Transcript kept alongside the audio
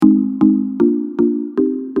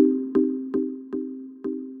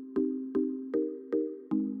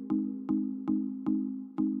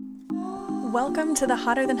Welcome to the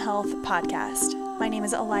Hotter Than Health podcast. My name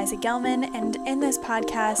is Eliza Gelman, and in this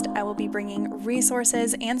podcast, I will be bringing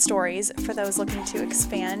resources and stories for those looking to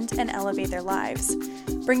expand and elevate their lives,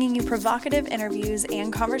 bringing you provocative interviews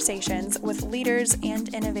and conversations with leaders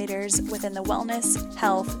and innovators within the wellness,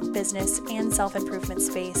 health, business, and self-improvement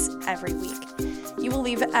space every week. You will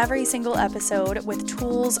leave every single episode with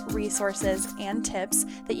tools, resources, and tips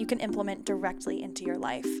that you can implement directly into your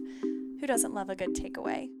life. Who doesn't love a good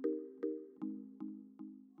takeaway?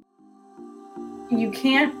 You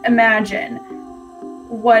can't imagine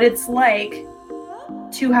what it's like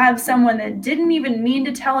to have someone that didn't even mean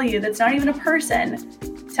to tell you, that's not even a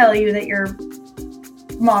person, tell you that your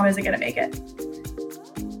mom isn't going to make it.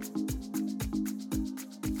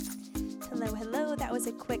 Hello. That was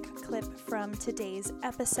a quick clip from today's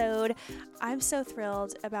episode. I'm so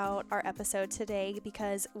thrilled about our episode today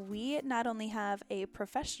because we not only have a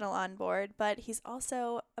professional on board, but he's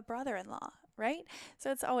also a brother-in-law. Right?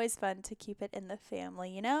 So it's always fun to keep it in the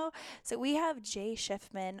family, you know? So we have Jay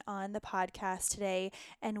Schiffman on the podcast today,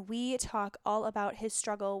 and we talk all about his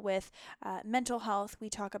struggle with mental health.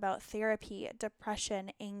 We talk about therapy,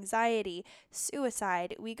 depression, anxiety,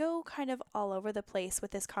 suicide. We go kind of all over the place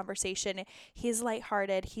with this conversation. He's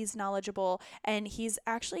lighthearted, he's knowledgeable, and he's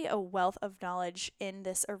actually a wealth of knowledge in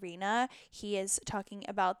this arena. He is talking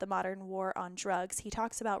about the modern war on drugs. He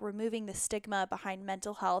talks about removing the stigma behind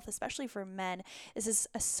mental health, especially for men. This is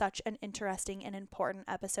such an interesting and important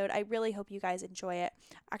episode. I really hope you guys enjoy it.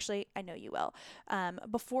 Actually, I know you will.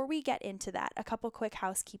 Before we get into that, a couple quick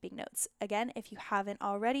housekeeping notes. Again, if you haven't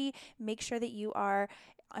already, make sure that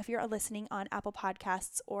if you're listening on Apple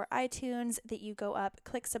Podcasts or iTunes, that you go up,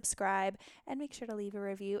 click subscribe, and make sure to leave a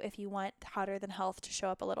review if you want Hotter Than Health to show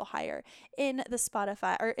up a little higher in the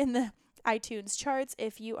Spotify or in the iTunes charts.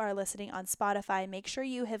 If you are listening on Spotify, make sure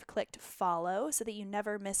you have clicked follow so that you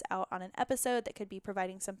never miss out on an episode that could be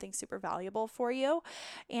providing something super valuable for you.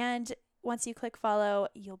 And once you click follow,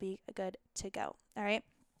 you'll be good to go. All right.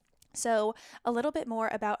 So a little bit more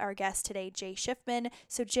about our guest today, Jay Schiffman.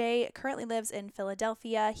 So Jay currently lives in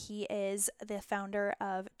Philadelphia. He is the founder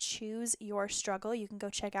of Choose Your Struggle. You can go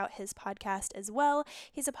check out his podcast as well.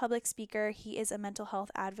 He's a public speaker. He is a mental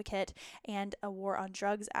health advocate and a war on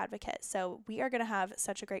drugs advocate. So we are going to have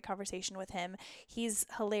such a great conversation with him. He's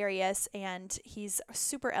hilarious and he's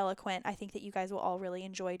super eloquent. I think that you guys will all really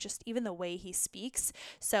enjoy just even the way he speaks.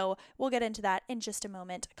 So we'll get into that in just a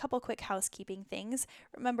moment. A couple quick housekeeping things.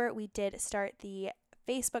 Remember, we did start the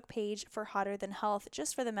Facebook page for Hotter Than Health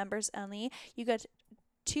just for the members only. You go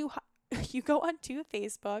onto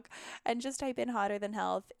Facebook and just type in Hotter Than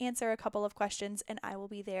Health, answer a couple of questions, and I will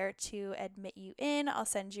be there to admit you in. I'll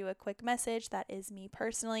send you a quick message. That is me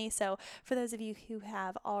personally. So for those of you who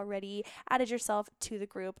have already added yourself to the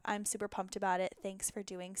group, I'm super pumped about it. Thanks for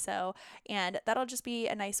doing so. And that'll just be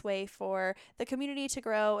a nice way for the community to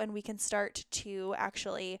grow, and we can start to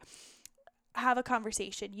actually have a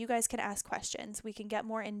conversation. You guys can ask questions. We can get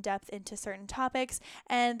more in depth into certain topics,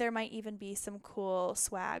 and there might even be some cool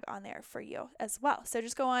swag on there for you as well. So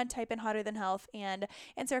just go on, type in Hotter Than Health, and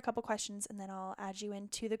answer a couple questions, and then I'll add you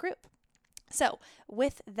into the group. So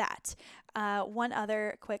with that, one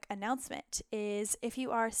other quick announcement is if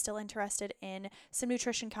you are still interested in some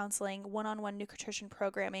nutrition counseling, one-on-one nutrition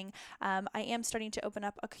programming, I am starting to open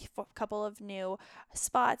up a couple of new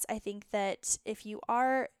spots. I think that if you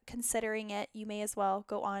are considering it, you may as well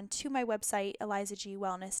go on to my website,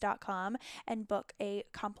 elizagwellness.com, and book a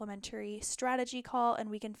complimentary strategy call, and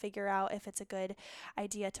we can figure out if it's a good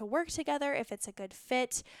idea to work together, if it's a good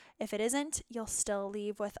fit. If it isn't, you'll still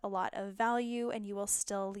leave with a lot of value, and you will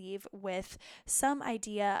still leave with some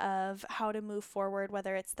idea of how to move forward,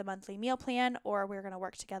 whether it's the monthly meal plan or we're going to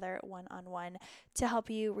work together one-on-one to help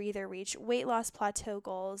you either reach weight loss plateau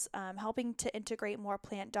goals, helping to integrate more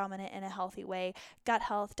plant dominant in a healthy way, gut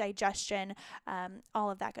health, digestion,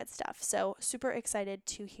 all of that good stuff. So super excited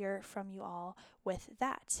to hear from you all with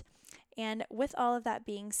that. And with all of that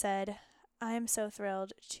being said, I am so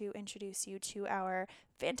thrilled to introduce you to our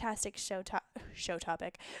fantastic show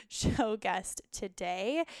guest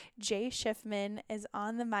today. Jay Schiffman is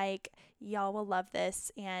on the mic. Y'all will love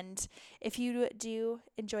this. And if you do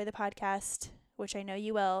enjoy the podcast, which I know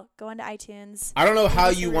you will, go onto iTunes. I don't know how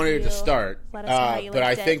you wanted to start, but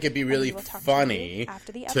I think it'd be really funny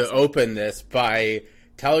to open this by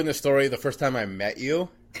telling the story the first time I met you.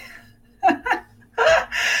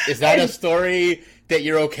 Is that a story that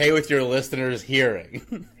you're okay with your listeners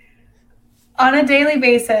hearing? On a daily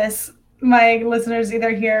basis, my listeners either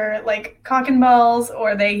hear like cock and balls,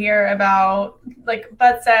 or they hear about like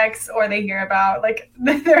butt sex, or they hear about like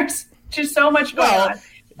there's just so much going on.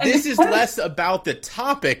 this is less about the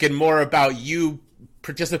topic and more about you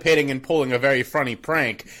participating in pulling a very funny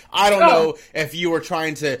prank. I don't know if you were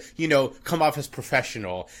trying to, come off as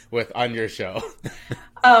professional on your show.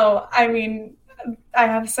 Oh, I mean, I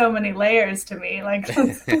have so many layers to me. Like,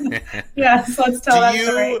 yes, let's tell that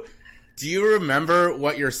story. Do you remember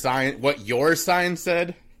what your sign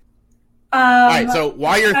said? All right, so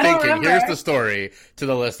while you're thinking, here's the story to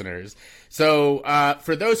the listeners. So,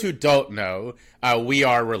 for those who don't know, we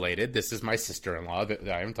are related. This is my sister-in-law that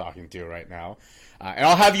I am talking to right now. And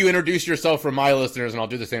I'll have you introduce yourself for my listeners, and I'll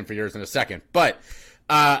do the same for yours in a second. But,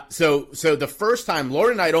 so the first time,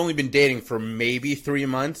 Lauren and I had only been dating for maybe 3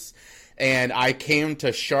 months, and I came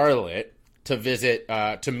to Charlotte to visit,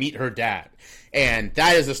 to meet her dad. And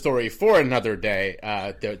that is a story for another day.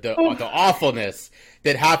 The awfulness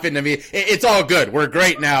that happened to me. It's all good. We're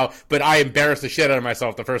great now, but I embarrassed the shit out of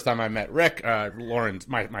myself the first time I met Rick, Lauren's,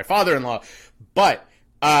 my father-in-law. But,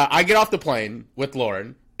 I get off the plane with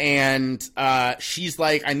Lauren, and she's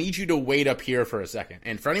like, I need you to wait up here for a second.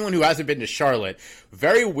 And for anyone who hasn't been to Charlotte,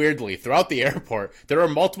 very weirdly, throughout the airport, there are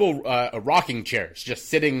multiple rocking chairs just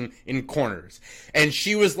sitting in corners. And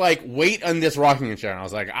she was like, wait on this rocking chair. And I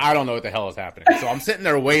was like, I don't know what the hell is happening. So I'm sitting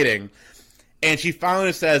there waiting. And she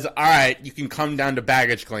finally says, all right, you can come down to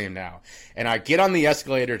baggage claim now. And I get on the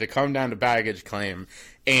escalator to come down to baggage claim.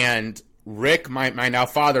 And Rick, my now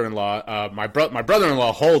father-in-law, my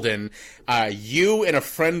brother-in-law Holden, you and a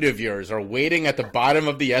friend of yours are waiting at the bottom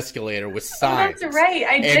of the escalator with signs. Oh, that's right.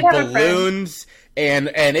 I did have and balloons,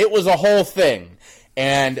 and it was a whole thing.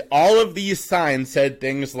 And all of these signs said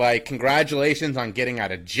things like, congratulations on getting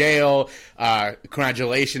out of jail,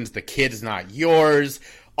 congratulations, the kid's not yours.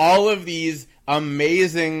 All of these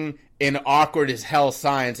amazing and awkward as hell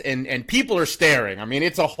signs, and people are staring. I mean,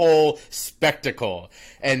 it's a whole spectacle.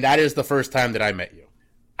 And that is the first time that I met you.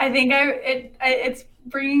 I think it's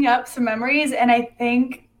bringing up some memories, and I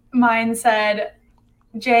think mine said,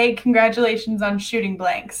 Jay, congratulations on shooting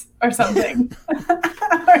blanks or something.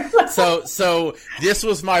 So this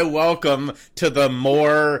was my welcome to the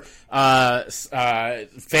Moore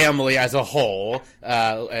family as a whole,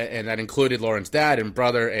 and that included Lauren's dad and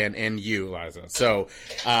brother and you, Liza. So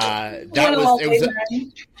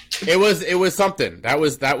it was something. That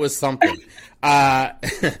was something.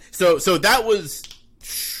 So that was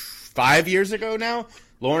 5 years ago now.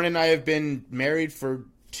 Lauren and I have been married for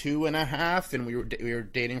 2.5, and we were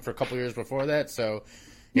dating for a couple years before that. So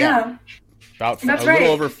yeah. About that's a little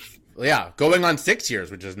over, going on 6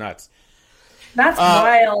 years, which is nuts. That's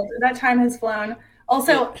wild. That time has flown.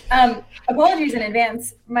 Also, apologies in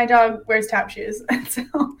advance. My dog wears tap shoes, so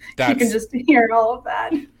you can just hear all of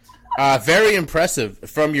that. Very impressive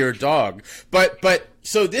from your dog. But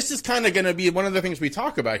so this is kind of going to be one of the things we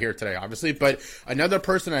talk about here today, obviously. But another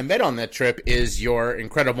person I met on that trip is your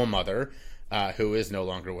incredible mother, who is no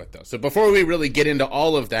longer with us. So before we really get into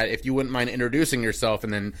all of that, if you wouldn't mind introducing yourself,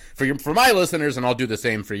 and then for my listeners, and I'll do the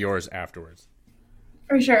same for yours afterwards.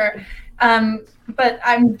 For sure. But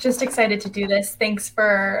I'm just excited to do this. Thanks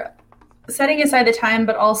for setting aside the time,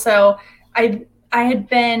 but also I had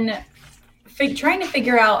been trying to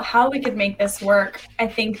figure out how we could make this work. I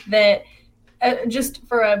think that just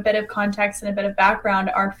for a bit of context and a bit of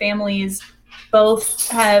background, our families both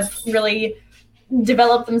have really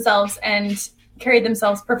developed themselves and carried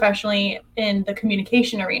themselves professionally in the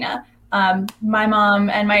communication arena. My mom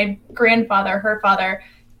and my grandfather, her father,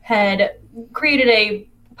 had created a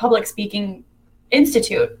public speaking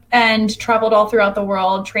institute and traveled all throughout the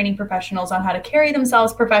world, training professionals on how to carry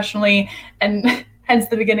themselves professionally, and hence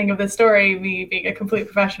the beginning of the story, me being a complete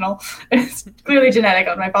professional. It's clearly genetic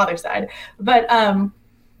on my father's side. But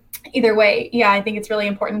either way, I think it's really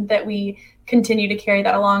important that we continue to carry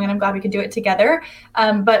that along, and I'm glad we could do it together.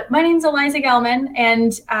 But my name's Eliza Gelman,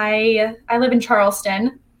 and I live in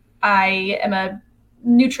Charleston. I am a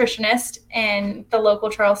nutritionist in the local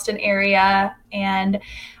Charleston area, and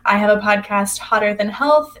I have a podcast, Hotter Than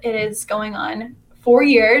Health. It is going on 4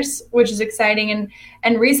 years, which is exciting.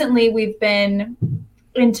 And recently we've been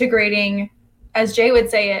integrating, as Jay would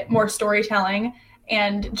say it, more storytelling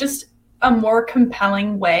and just a more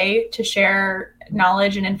compelling way to share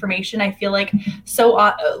knowledge and information. I feel like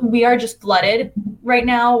we are just flooded right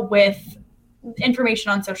now with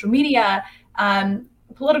information on social media,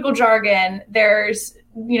 political jargon. There's,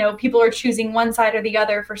 people are choosing one side or the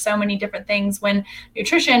other for so many different things, when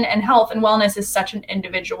nutrition and health and wellness is such an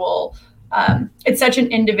individual,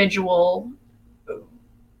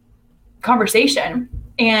 conversation.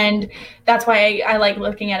 And that's why I like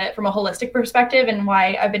looking at it from a holistic perspective, and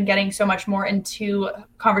why I've been getting so much more into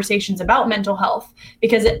conversations about mental health,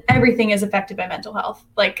 because everything is affected by mental health.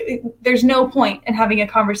 Like, there's no point in having a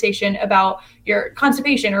conversation about your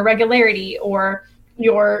constipation or regularity or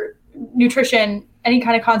your nutrition, any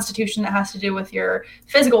kind of constitution that has to do with your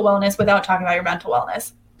physical wellness, without talking about your mental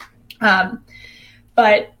wellness.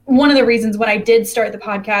 But one of the reasons when I did start the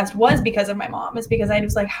podcast was because of my mom, is because I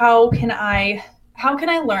was like, how can I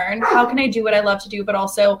learn? How can I do what I love to do? But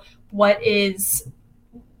also, what's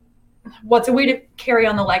a way to carry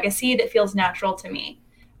on the legacy that feels natural to me?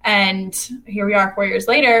 And here we are 4 years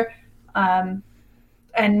later. And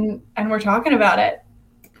we're talking about it.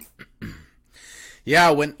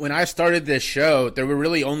 Yeah, when I started this show, there were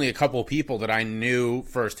really only a couple people that I knew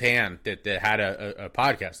firsthand that had a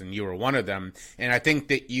podcast, and you were one of them. And I think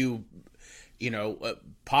that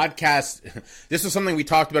podcasts, this was something we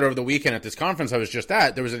talked about over the weekend at this conference I was just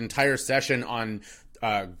at. There was an entire session on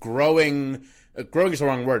growing is the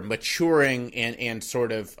wrong word, maturing, and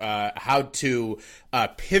sort of how to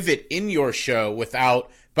pivot in your show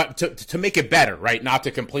but to make it better, right? Not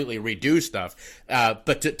to completely redo stuff,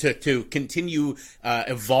 but to continue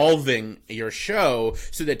evolving your show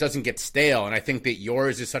so that it doesn't get stale. And I think that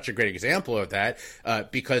yours is such a great example of that,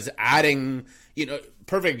 because adding,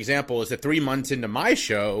 perfect example is that 3 months into my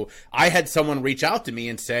show, I had someone reach out to me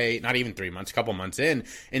and say, not even 3 months, a couple months in,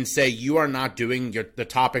 and say, you are not doing the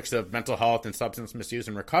topics of mental health and substance misuse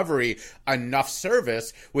and recovery enough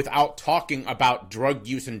service without talking about drug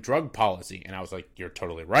use and drug policy. And I was like, you're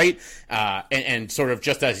totally right. And sort of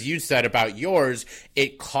just as you said about yours,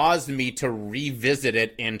 it caused me to revisit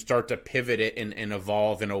it and start to pivot it and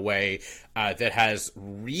evolve in a way that has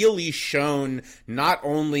really shown not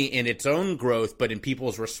only in its own growth, but in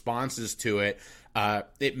people's responses to it.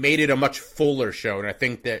 It made it a much fuller show. And I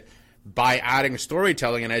think that by adding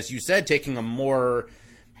storytelling, and as you said, taking a more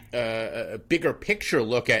a bigger picture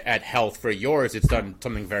look at health for yours, it's done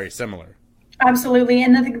something very similar. Absolutely.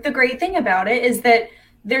 And the great thing about it is that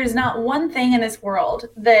there's not one thing in this world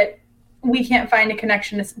that we can't find a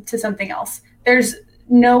connection to something else. There's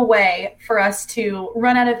no way for us to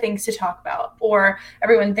run out of things to talk about, or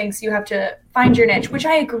everyone thinks you have to find your niche, which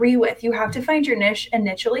I agree with. You have to find your niche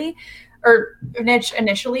initially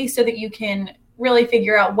so that you can really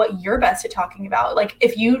figure out what you're best at talking about. Like,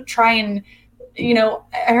 if you try and,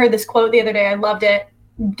 I heard this quote the other day, I loved it.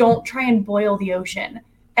 Don't try and boil the ocean.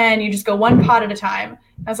 And you just go one pot at a time.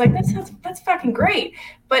 I was like, that's fucking great.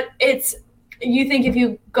 But you think if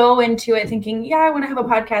you go into it thinking, yeah, I want to have a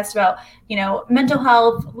podcast about, mental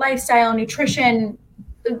health, lifestyle, nutrition,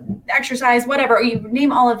 exercise, whatever, you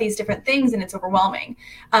name all of these different things, and it's overwhelming.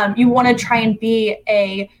 You want to try and be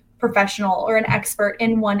a professional or an expert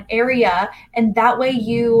in one area. And that way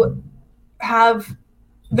you have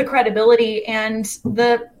the credibility and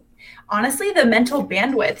honestly, the mental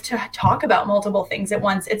bandwidth to talk about multiple things at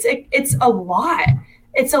once. It's a lot.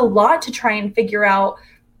 It's a lot to try and figure out.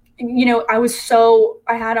 I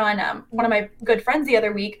had on one of my good friends the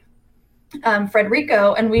other week,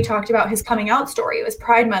 Frederico, and we talked about his coming out story. It was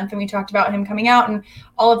Pride Month, and we talked about him coming out and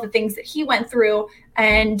all of the things that he went through,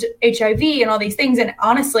 and HIV and all these things. And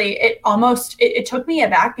honestly, it took me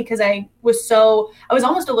aback, because I was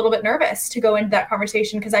almost a little bit nervous to go into that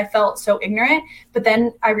conversation, because I felt so ignorant. But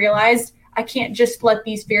then I realized I can't just let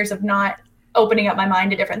these fears of not opening up my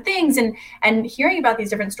mind to different things and hearing about these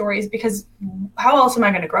different stories, because how else am I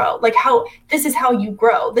going to grow? Like, this is how you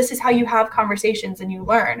grow. This is how you have conversations and you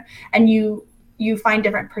learn and you find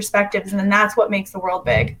different perspectives. And then that's what makes the world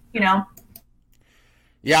big,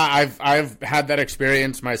 Yeah, I've had that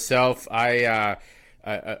experience myself. A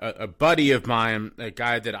buddy of mine, a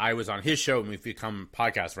guy that I was on his show and we've become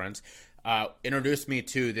podcast friends, introduced me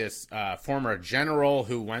to this former general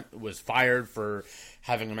who was fired for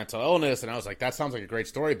having a mental illness, and I was like, that sounds like a great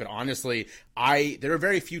story, but honestly, there are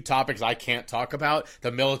very few topics I can't talk about.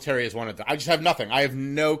 The military is one of them. I just have nothing. I have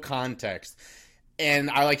no context. And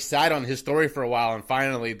I sat on his story for a while, and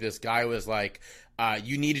finally this guy was like,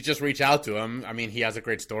 you need to just reach out to him. I mean, he has a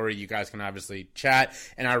great story. You guys can obviously chat.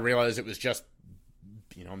 And I realized it was just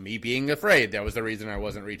me being afraid. That was the reason I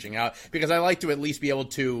wasn't reaching out, because I like to at least be able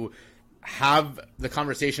to have the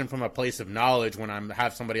conversation from a place of knowledge when I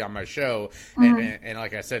have somebody on my show. Mm-hmm. And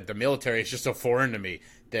like I said, the military is just so foreign to me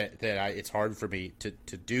that it's hard for me to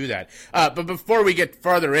do that. But before we get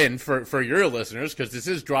farther in, for your listeners, because this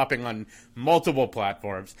is dropping on multiple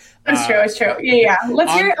platforms. It's true. Yeah.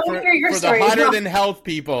 Let's hear your story. For the Hotter Than Health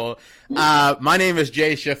people, my name is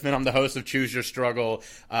Jay Schiffman. I'm the host of Choose Your Struggle,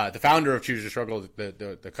 the founder of Choose Your Struggle,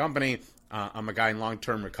 the company. I'm a guy in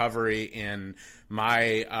long-term recovery, and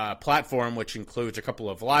my platform, which includes a couple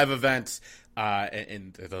of live events,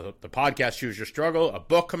 and the podcast Choose Your Struggle, a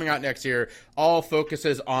book coming out next year, all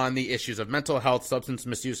focuses on the issues of mental health, substance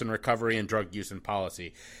misuse and recovery, and drug use and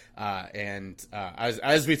policy.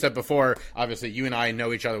 As we said before, obviously you and I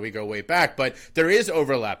know each other, we go way back, but there is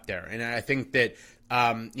overlap there. And I think that,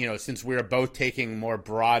 since we're both taking more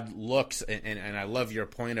broad looks, and I love your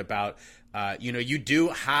point about, you do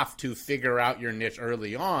have to figure out your niche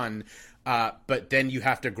early on, but then you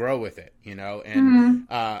have to grow with it, and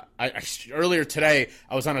earlier today,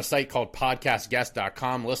 I was on a site called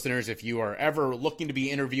podcastguest.com. Listeners, if you are ever looking to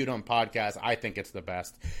be interviewed on podcasts, I think it's the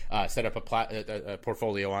best. Set up a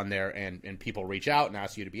portfolio on there, and people reach out and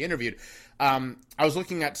ask you to be interviewed. I was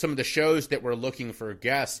looking at some of the shows that were looking for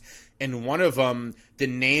guests, and one of them, the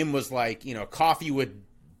name was like, Coffee with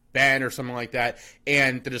Ben or something like that,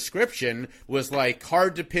 and the description was like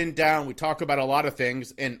hard to pin down. We talk about a lot of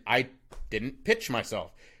things, and I didn't pitch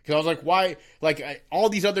myself because I was like, why? Like all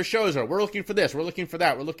these other shows we're looking for this, we're looking for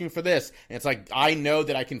that, we're looking for this, and it's like I know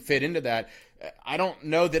that I can fit into that. I don't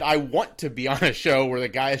know that I want to be on a show where the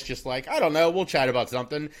guy is just like, I don't know, we'll chat about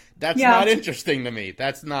something. That's not interesting to me.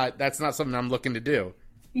 That's not something I'm looking to do.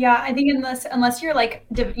 Yeah, I think unless you're like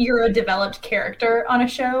you're a developed character on a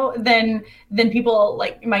show, then people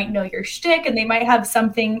like might know your shtick, and they might have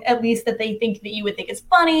something at least that they think that you would think is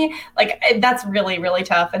funny. Like that's really, really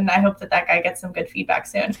tough, and I hope that guy gets some good feedback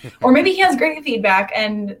soon, or maybe he has great feedback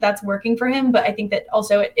and that's working for him. But I think that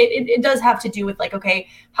also it does have to do with like, okay,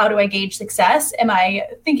 how do I gauge success? Am I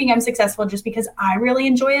thinking I'm successful just because I really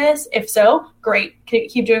enjoy this? If so, great,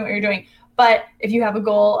 keep doing what you're doing. But if you have a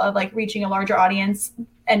goal of like reaching a larger audience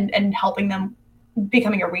and helping them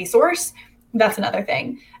becoming a resource, that's another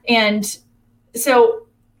thing. And so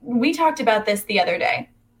we talked about this the other day.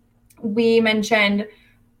 We mentioned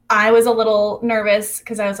I was a little nervous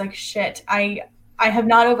because I was like, shit, I have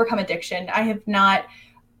not overcome addiction. I have not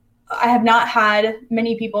had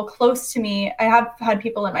many people close to me. I have had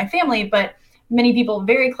people in my family, but many people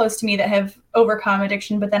very close to me that have overcome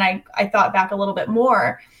addiction. But then I thought back a little bit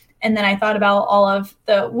more. And then I thought about all of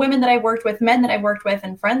the women that I've worked with, men that I've worked with,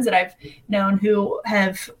 and friends that I've known who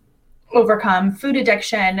have overcome food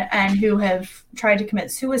addiction and who have tried to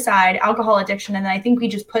commit suicide, alcohol addiction. And then I think we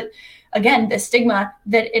just put, again, the stigma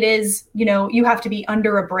that it is, you have to be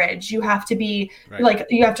under a bridge. You have to be like,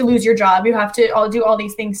 you have to lose your job. You have to do all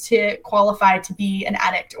these things to qualify to be an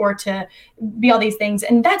addict or to be all these things.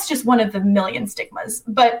 And that's just one of the million stigmas.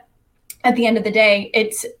 But at the end of the day,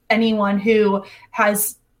 it's anyone who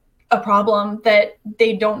has a problem that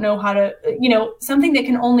they don't know how to, something that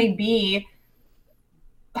can only be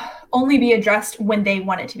addressed when they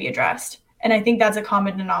want it to be addressed. And I think that's a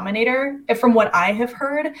common denominator from what I have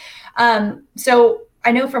heard. So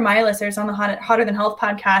I know for my listeners on the Hotter Than Health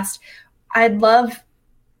podcast, I would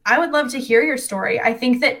love to hear your story. I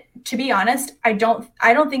think that, to be honest, I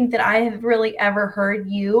don't think that I have really ever heard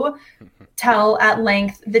you tell at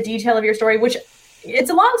length the detail of your story, which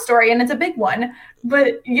it's a long story and it's a big one,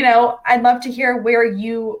 but I'd love to hear where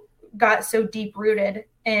you got so deep rooted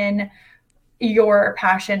in your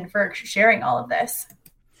passion for sharing all of this.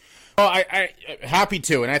 Well, I happy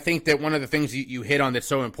to. And I think that one of the things you hit on that's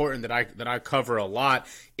so important that I cover a lot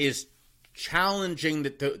is challenging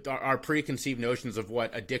our preconceived notions of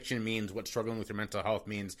what addiction means, what struggling with your mental health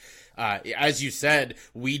means. As you said,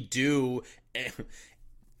 we do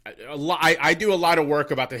I do a lot of work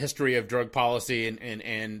about the history of drug policy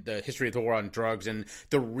and the history of the war on drugs. And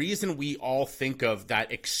the reason we all think of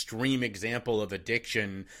that extreme example of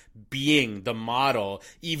addiction being the model,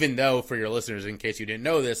 even though, for your listeners, in case you didn't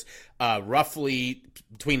know this, roughly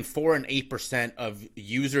between 4 and 8% of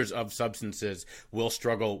users of substances will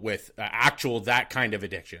struggle with that kind of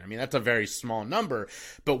addiction. I mean, that's a very small number,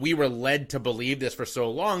 but we were led to believe this for so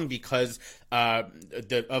long because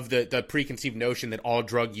the preconceived notion that all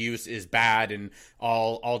drug use is bad and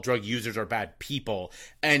all drug users are bad people.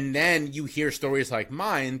 And then you hear stories like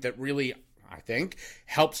mine that really, I think,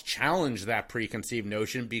 helps challenge that preconceived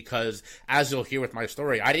notion because, as you'll hear with my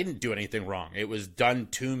story, I didn't do anything wrong. It was done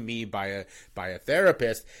to me by a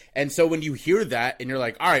therapist. And so when you hear that and you're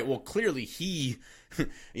like, all right, well, clearly he...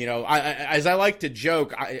 as I like to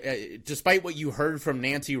joke, despite what you heard from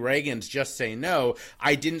Nancy Reagan's Just Say No,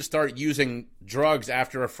 I didn't start using drugs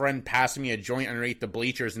after a friend passed me a joint underneath the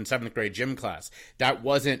bleachers in 7th grade gym class. That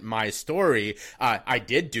wasn't my story. I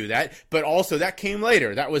did do that, but also that came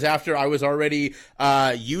later. That was after I was already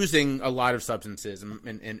using a lot of substances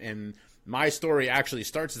and my story actually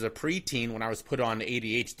starts as a preteen when I was put on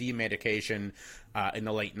ADHD medication in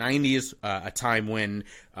the late 90s, a time when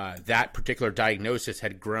that particular diagnosis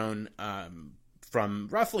had grown from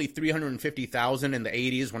roughly 350,000 in the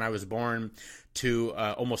 80s when I was born to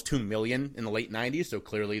almost 2 million in the late 90s. So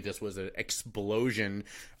clearly this was an explosion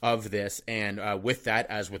of this. And with that,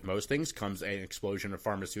 as with most things, comes an explosion of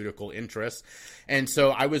pharmaceutical interest. And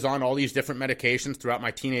so I was on all these different medications throughout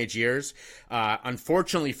my teenage years.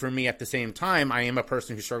 Unfortunately for me, at the same time, I am a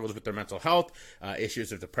person who struggles with their mental health,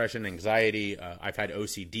 issues of depression, anxiety. I've had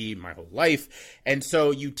OCD my whole life. And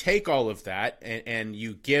so you take all of that and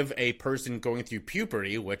you give a person going through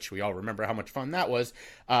puberty, which we all remember how much fun that was,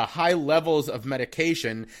 high levels of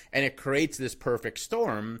medication, and it creates this perfect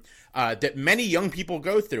storm that many young people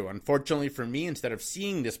go through. Unfortunately for me, instead of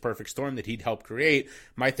seeing this perfect storm that he'd helped create,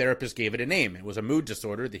 my therapist gave it a name. It was a mood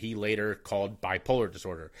disorder that he later called bipolar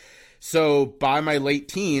disorder. So by my late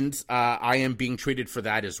teens, I am being treated for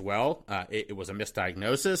that as well. It was a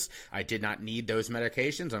misdiagnosis. I did not need those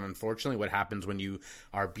medications. And unfortunately, what happens when you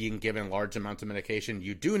are being given large amounts of medication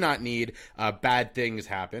you do not need, bad things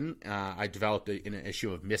happen. I developed an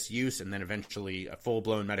issue of misuse and then eventually a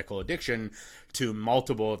full-blown medical addiction to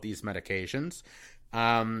multiple of these medications.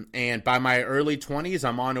 And by my early 20s,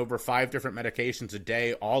 I'm on over 5 different medications a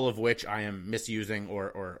day, all of which I am misusing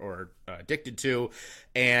or addicted to.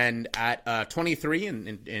 And at 23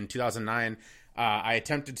 in 2009, I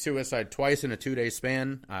attempted suicide twice in a 2-day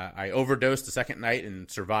span. I overdosed the second night and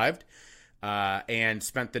survived. And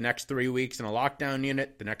spent the next 3 weeks in a lockdown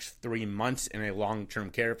unit, the next 3 months in a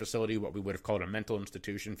long-term care facility, what we would have called a mental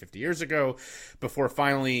institution 50 years ago, before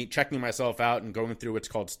finally checking myself out and going through what's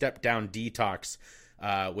called step-down detox,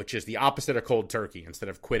 which is the opposite of cold turkey. Instead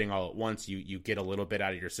of quitting all at once, you get a little bit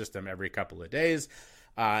out of your system every couple of days.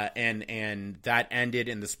 And that ended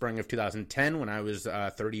in the spring of 2010 when I was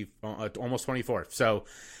 30, almost 24. So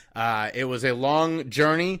it was a long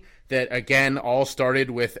journey that, again, all started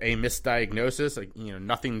with a misdiagnosis,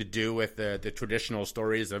 nothing to do with the traditional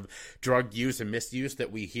stories of drug use and misuse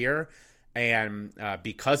that we hear. And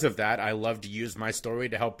because of that, I love to use my story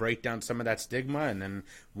to help break down some of that stigma. And then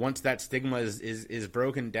once that stigma is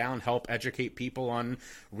broken down, help educate people on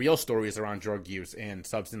real stories around drug use and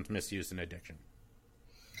substance misuse and addiction.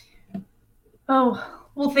 Oh,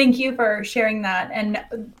 well, thank you for sharing that. And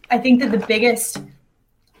I think that the biggest,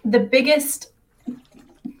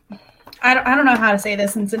 I don't know how to say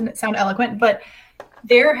this and sound eloquent, but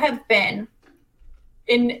there have been,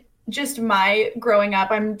 in just my growing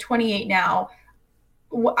up, I'm 28 now,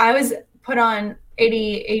 I was put on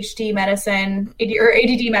ADD medicine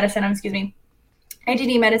when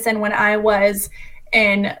I was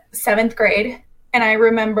in 7th grade. And I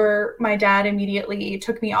remember my dad immediately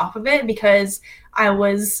took me off of it because I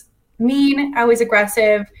was mean, I was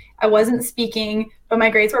aggressive, I wasn't speaking, but my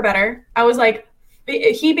grades were better. I was like,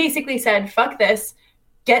 he basically said, fuck this,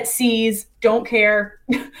 get C's, don't care,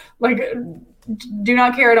 like, do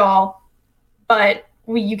not care at all, but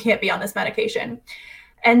you can't be on this medication.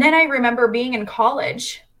 And then I remember being in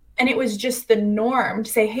college, and it was just the norm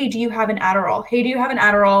to say, hey, do you have an Adderall? Hey, do you have an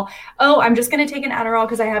Adderall? Oh, I'm just going to take an Adderall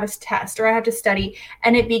because I have a test or I have to study.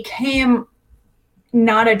 And it became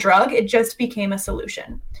not a drug. It just became a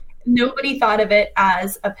solution. Nobody thought of it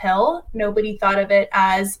as a pill. Nobody thought of it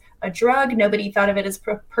as a drug. Nobody thought of it as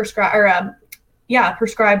prescribed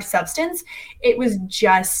substance. It was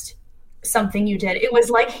just something you did. It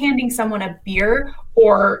was like handing someone a beer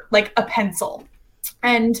or like a pencil.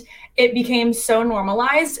 And it became so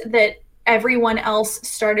normalized that everyone else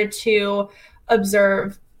started to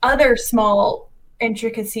observe other small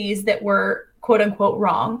intricacies that were quote unquote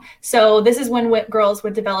wrong. So this is when girls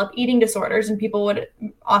would develop eating disorders, and people would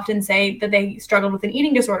often say that they struggled with an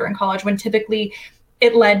eating disorder in college, when typically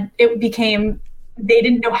it became they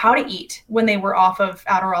didn't know how to eat when they were off of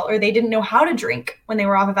Adderall, or they didn't know how to drink when they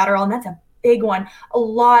were off of Adderall. And that's a big one. A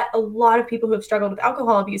lot of people who have struggled with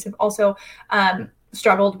alcohol abuse have also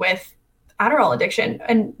struggled with Adderall addiction,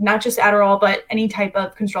 and not just Adderall, but any type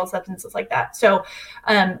of controlled substances like that. So,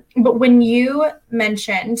 but when you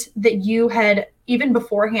mentioned that you had even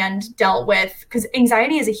beforehand dealt with, because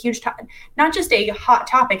anxiety is a huge, not just a hot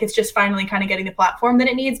topic, it's just finally kind of getting the platform that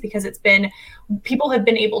it needs, because people have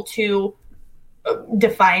been able to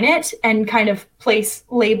define it and kind of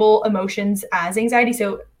label emotions as anxiety.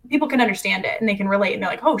 So people can understand it and they can relate, and they're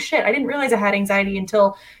like, oh shit, I didn't realize I had anxiety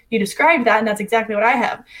until you described that. And that's exactly what I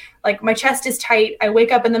have. Like, my chest is tight. I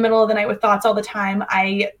wake up in the middle of the night with thoughts all the time.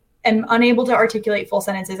 I am unable to articulate full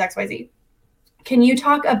sentences, XYZ. Can you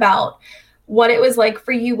talk about what it was like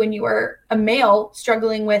for you when you were a male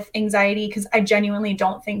struggling with anxiety? Because I genuinely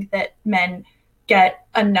don't think that men get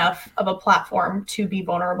enough of a platform to be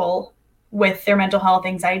vulnerable with their mental health,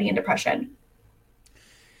 anxiety, and depression.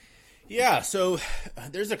 Yeah, so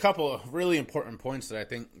there's a couple of really important points that I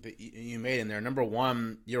think that you made in there. Number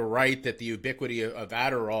one, you're right that the ubiquity of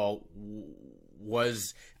Adderall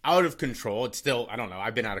was out of control. It's still, I don't know,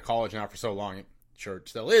 I've been out of college now for so long, I'm sure it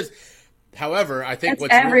still is. However, I think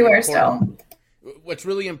what's everywhere still. What's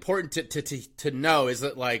really important to know is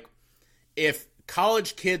that, like, if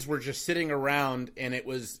college kids were just sitting around and it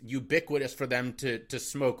was ubiquitous for them to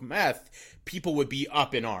smoke meth, people would be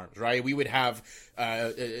up in arms, right? We would have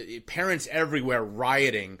parents everywhere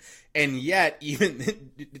rioting, and yet even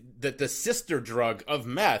the sister drug of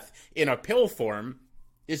meth in a pill form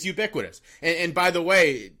is ubiquitous. And by the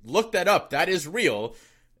way, look that up. That is real.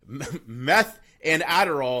 Meth and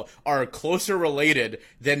Adderall are closer related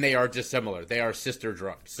than they are dissimilar. They are sister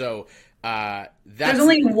drugs. So there's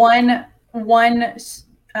only one what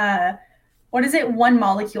is it? One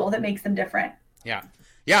molecule that makes them different. Yeah,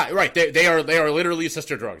 right. They are literally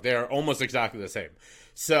sister drug. They are almost exactly the same.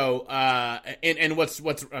 So, and what's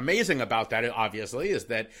amazing about that, obviously, is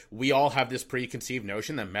that we all have this preconceived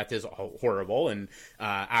notion that meth is horrible and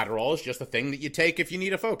Adderall is just a thing that you take if you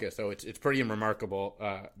need a focus. So it's pretty remarkable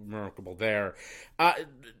there.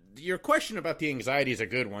 Your question about the anxiety is a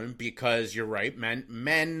good one, because you're right.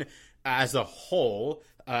 Men as a whole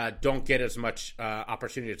don't get as much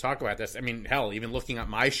opportunity to talk about this. I mean, hell, even looking at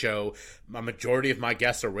my show, a majority of my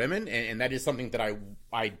guests are women, and that is something that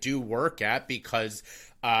I do work at, because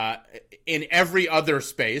in every other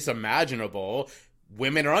space imaginable,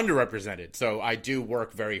 women are underrepresented. So I do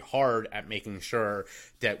work very hard at making sure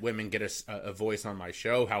that women get a voice on my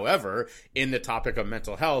show. However, in the topic of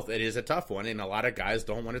mental health, it is a tough one, and a lot of guys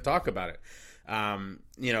don't want to talk about it.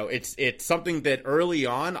 It's something that early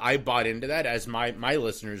on I bought into that. As my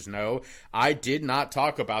listeners know, I did not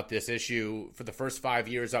talk about this issue for the first 5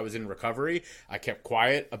 years I was in recovery. I kept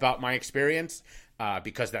quiet about my experience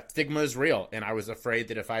because that stigma is real, and I was afraid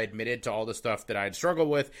that if I admitted to all the stuff that I had struggled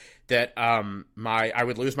with, that I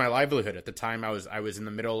would lose my livelihood. At the time, I was in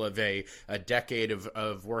the middle of a decade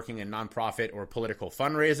of working in nonprofit or political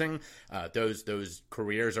fundraising. Those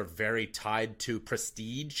careers are very tied to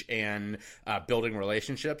prestige and building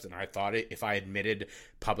relationships, and I thought if I admitted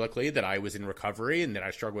publicly that I was in recovery and that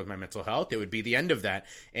I struggled with my mental health, it would be the end of that.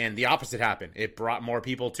 And the opposite happened. It brought more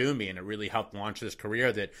people to me, and it really helped launch this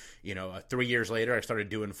career that, 3 years later I started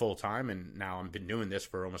doing full time, and now I've been doing this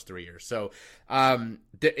for almost 3 years. So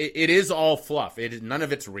it is all fluff. None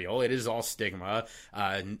of it's real. It is all stigma.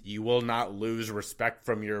 You will not lose respect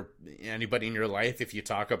from anybody in your life if you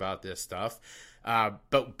talk about this stuff.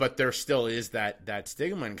 But there still is that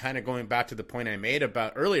stigma. And kind of going back to the point I made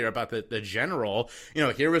earlier about the general,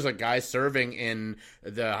 here was a guy serving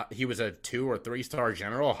he was a 2 or 3 star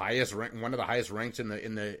general, highest rank, one of the highest ranks in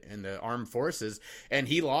the armed forces, and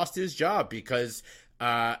he lost his job because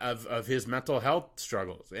of his mental health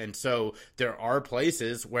struggles. And so there are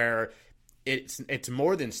places where it's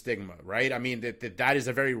more than stigma, right? I mean, that is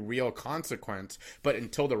a very real consequence, but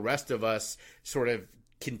until the rest of us sort of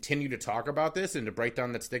continue to talk about this and to break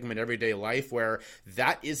down that stigma in everyday life, where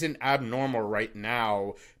that isn't abnormal right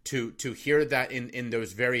now, to hear that in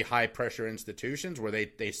those very high pressure institutions where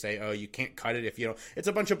they say, oh, you can't cut it if you don't, it's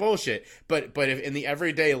a bunch of bullshit. But if in the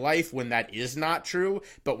everyday life, when that is not true,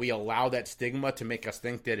 but we allow that stigma to make us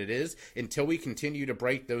think that it is, until we continue to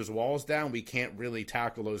break those walls down, we can't really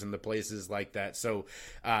tackle those in the places like that. So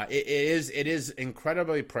it is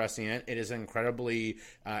incredibly prescient. It is incredibly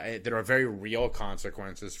there are very real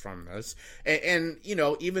consequences from this. And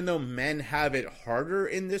even though men have it harder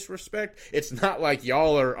in this respect, it's not like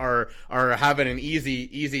y'all are having an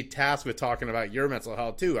easy task with talking about your mental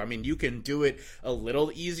health too. I mean, you can do it a little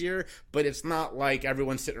easier, but it's not like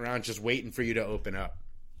everyone's sitting around just waiting for you to open up.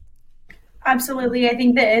 Absolutely. I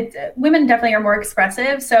think that women definitely are more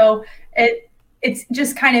expressive, so it's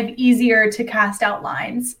just kind of easier to cast out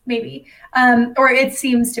lines, maybe, or it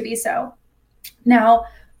seems to be so. Now,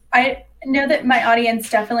 I know that my audience,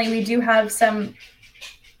 definitely, we do have some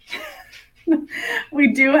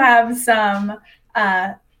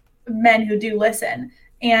men who do listen,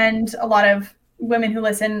 and a lot of women who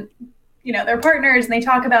listen, their partners, and they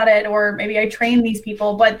talk about it, or maybe I train these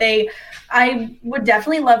people, but I would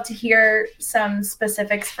definitely love to hear some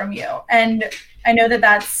specifics from you. And I know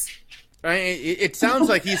that's it sounds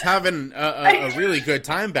like he's having a really good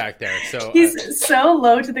time back there. So he's so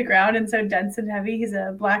low to the ground and so dense and heavy. He's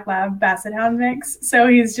a Black Lab Basset Hound mix, so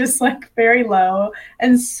he's just like very low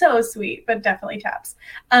and so sweet, but definitely taps.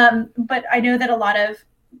 But I know that a lot of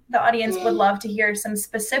the audience would love to hear some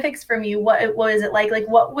specifics from you. What was it like? Like,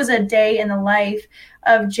 what was a day in the life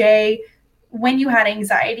of Jay when you had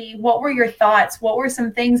anxiety, what were your thoughts? What were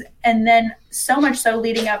some things? And then so much so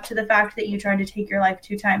leading up to the fact that you tried to take your life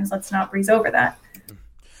 2 times. Let's not breeze over that.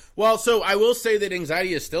 Well, so I will say that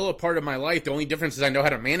anxiety is still a part of my life. The only difference is I know how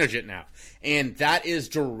to manage it now. And that is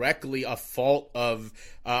directly a fault of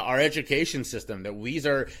our education system.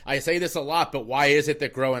 I say this a lot, but why is it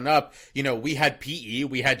that growing up, we had PE,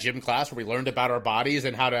 we had gym class where we learned about our bodies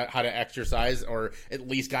and how to exercise, or at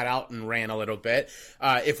least got out and ran a little bit.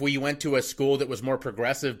 If we went to a school that was more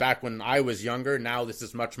progressive back when I was younger, now this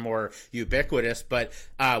is much more ubiquitous, but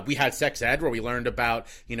we had sex ed where we learned about,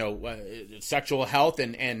 sexual health,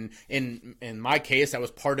 and in my case, that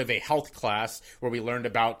was part of a health class where we learned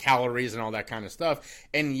about calories and all that kind of stuff.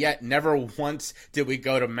 And yet never once did we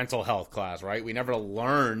go to mental health class, right? We never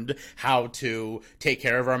learned how to take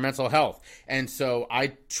care of our mental health. And so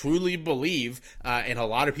I truly believe, and a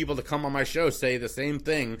lot of people that come on my show say the same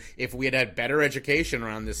thing, if we had had better education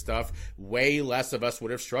around this stuff, way less of us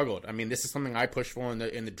would have struggled. I mean, this is something I push for in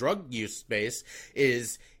the drug use space,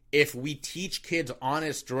 is if we teach kids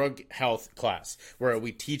honest drug health class, where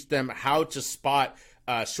we teach them how to spot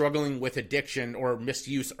struggling with addiction or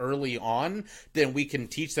misuse early on, then we can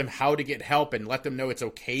teach them how to get help and let them know it's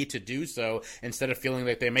okay to do so, instead of feeling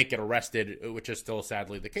like they might get arrested, which is still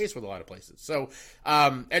sadly the case with a lot of places. So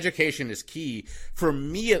education is key. For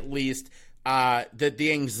me, at least, the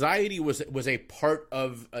anxiety was a part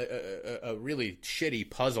of a really shitty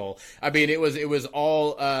puzzle. I mean, it was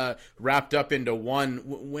all wrapped up into one.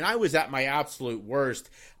 When I was at my absolute worst,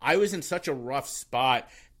 I was in such a rough spot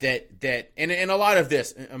that and a lot of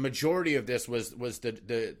this, a majority of this was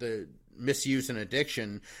the misuse and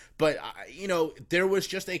addiction, but there was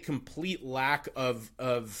just a complete lack of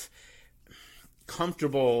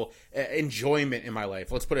comfortable enjoyment in my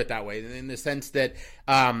life. Let's put it that way, in the sense that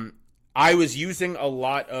I was using a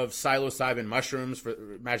lot of psilocybin mushrooms,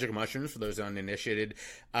 magic mushrooms, for those uninitiated,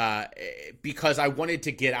 because I wanted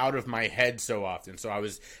to get out of my head so often. So I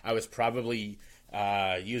was probably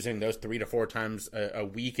using those 3 to 4 times a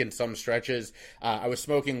week in some stretches. I was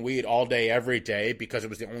smoking weed all day, every day, because it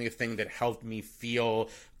was the only thing that helped me feel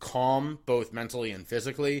calm, both mentally and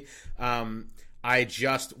physically. I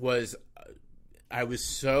was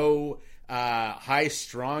so high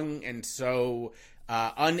strung and so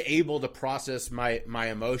unable to process my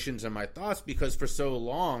emotions and my thoughts, because for so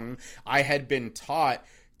long I had been taught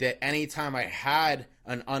that anytime I had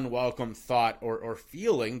an unwelcome thought or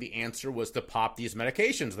feeling, the answer was to pop these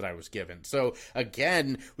medications that I was given. So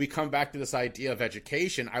again, we come back to this idea of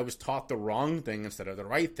education. I was taught the wrong thing instead of the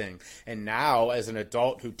right thing. And now, as an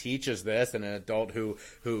adult who teaches this, and an adult who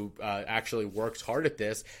actually works hard at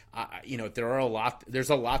this, there's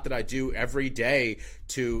a lot that I do every day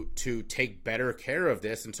to take better care of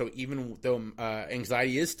this. And so even though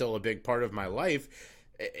anxiety is still a big part of my life,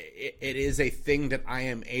 it is a thing that I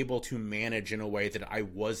am able to manage in a way that I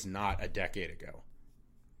was not a decade ago.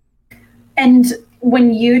 And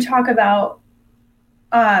when you talk about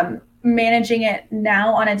managing it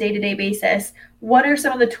now on a day-to-day basis, what are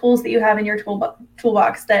some of the tools that you have in your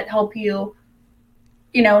toolbox that help you,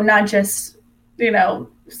 not just,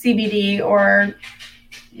 CBD or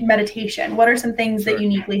meditation? What are some things that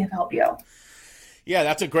uniquely have helped you? Yeah,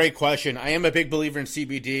 that's a great question. I am a big believer in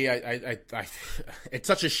CBD. I it's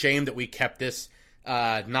such a shame that we kept this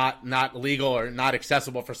not legal or not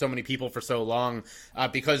accessible for so many people for so long,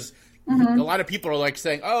 because a lot of people are like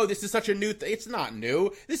saying, "Oh, this is such a new thing." It's not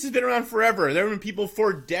new. This has been around forever. There have been people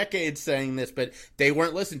for decades saying this, but they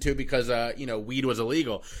weren't listened to because weed was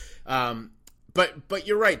illegal. But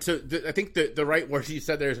you're right. So I think the right word you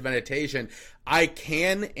said there is meditation. I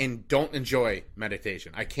can and don't enjoy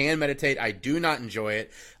meditation. I can meditate. I do not enjoy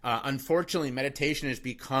it. Unfortunately, meditation has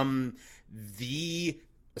become the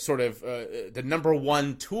sort of the number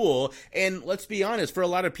one tool. And let's be honest, for a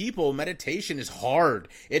lot of people, meditation is hard.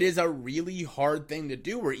 It is a really hard thing to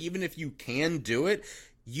do, where even if you can do it,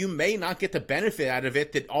 you may not get the benefit out of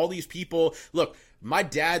it that all these people look. My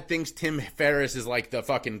dad thinks Tim Ferriss is like the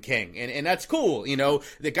fucking king, and that's cool.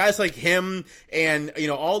 The guys like him and,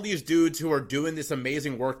 all these dudes who are doing this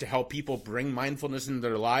amazing work to help people bring mindfulness into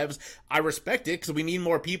their lives. I respect it, because we need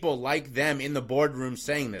more people like them in the boardroom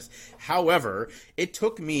saying this. However, it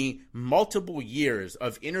took me multiple years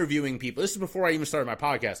of interviewing people. This is before I even started my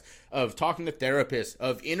podcast, of talking to therapists,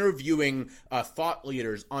 of interviewing thought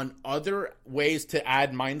leaders on other ways to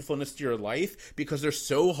add mindfulness to your life, because they're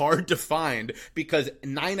so hard to find, because because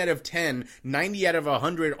 9 out of 10, 90 out of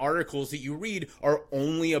 100 articles that you read are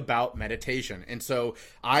only about meditation. And so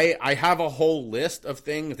I have a whole list of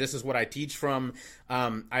things. This is what I teach from.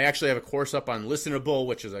 I actually have a course up on Listenable,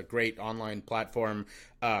 which is a great online platform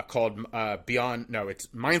called it's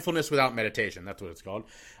Mindfulness Without Meditation. That's what it's called.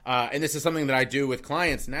 And this is something that I do with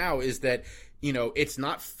clients now, is that, it's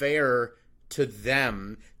not fair to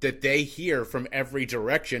them that they hear from every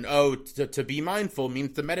direction, to be mindful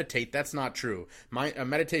means to meditate. That's not true.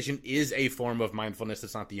 Meditation is a form of mindfulness.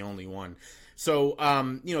 It's not the only one. So,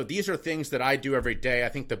 these are things that I do every day. I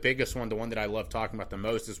think the biggest one, the one that I love talking about the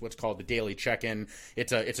most, is what's called the daily check-in.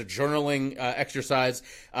 It's a journaling exercise.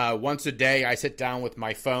 Once a day, I sit down with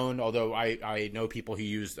my phone, although I know people who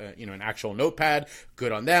use, an actual notepad.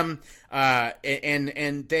 Good on them.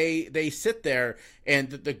 And they sit there, and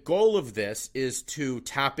the goal of this is to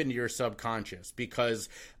tap into your subconscious, because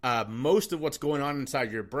most of what's going on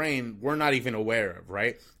inside your brain, we're not even aware of,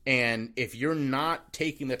 right? And if you're not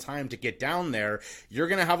taking the time to get down there, you're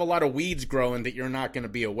going to have a lot of weeds growing that you're not going to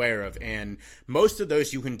be aware of. And most of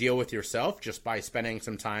those you can deal with yourself just by spending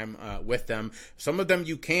some time with them. Some of them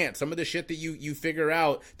you can't. Some of the shit that you figure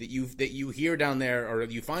out that you hear down there or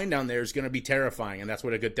you find down there is going to be terrifying. And that's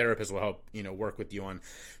what a good therapist will help, work with you on.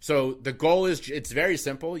 So the goal is, it's very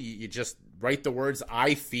simple. You just write the words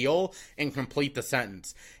 "I feel" and complete the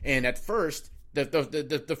sentence. And at first,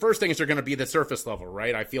 the first things are going to be the surface level,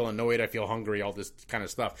 right? I feel annoyed, I feel hungry, all this kind of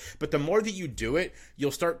stuff. But the more that you do it,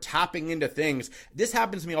 you'll start tapping into things. This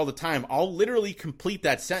happens to me all the time. I'll literally complete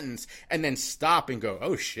that sentence and then stop and go,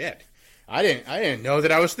 oh shit. I didn't know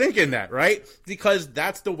that I was thinking that, right? Because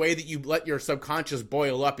that's the way that you let your subconscious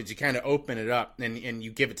boil up, is you kind of open it up and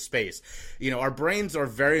you give it space. Our brains are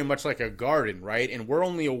very much like a garden, right? And we're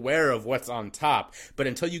only aware of what's on top. But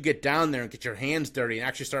until you get down there and get your hands dirty and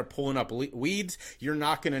actually start pulling up weeds, you're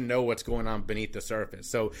not going to know what's going on beneath the surface.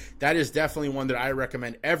 So that is definitely one that I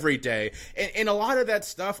recommend every day. And a lot of that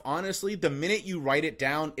stuff, honestly, the minute you write it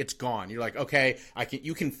down, it's gone. You're like, okay,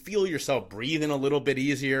 you can feel yourself breathing a little bit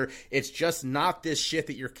easier. It's just not this shit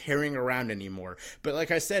that you're carrying around anymore. But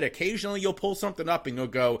like I said, occasionally you'll pull something up and you'll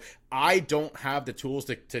go, I don't have the tools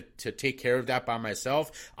to take care of that by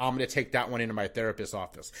myself. I'm going to take that one into my therapist's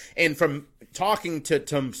office. And from talking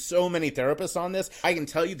to so many therapists on this, I can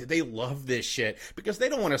tell you that they love this shit because they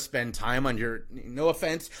don't want to spend time on your, no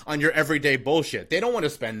offense, on your everyday bullshit. They don't want to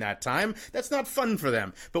spend that time. That's not fun for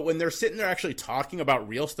them. But when they're sitting there actually talking about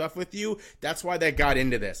real stuff with you, that's why they got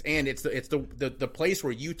into this. And it's the place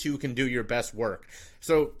where you two can do your best work.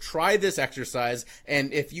 So try this exercise,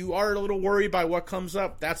 and if you are a little worried by what comes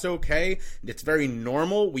up, that's okay. It's very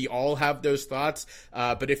normal. We all have those thoughts,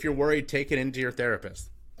 but if you're worried, take it into your therapist.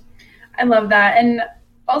 I love that. And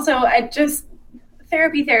also,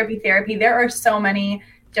 therapy. There are so many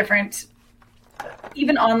different,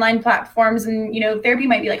 even online platforms, and therapy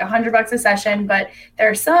might be like $100 a session, but there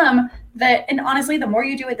are some that, and honestly, the more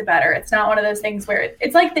you do it, the better. It's not one of those things where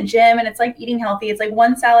it's like the gym and it's like eating healthy. It's like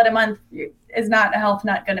one salad a month is not a health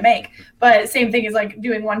nut going to make, but same thing is like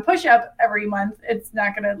doing one push-up every month. It's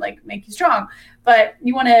not going to like make you strong, but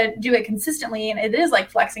you want to do it consistently. And it is like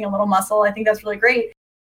flexing a little muscle. I think that's really great.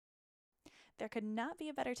 There could not be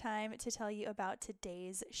a better time to tell you about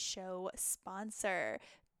today's show sponsor,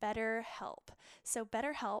 BetterHelp. So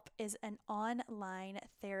BetterHelp is an online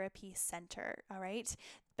therapy center, all right?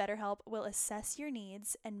 BetterHelp will assess your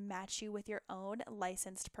needs and match you with your own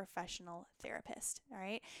licensed professional therapist, all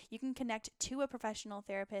right? You can connect to a professional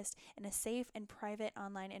therapist in a safe and private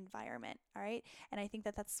online environment, all right? And I think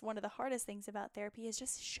that that's one of the hardest things about therapy, is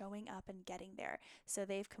just showing up and getting there. So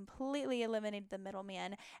they've completely eliminated the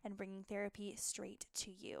middleman and bringing therapy straight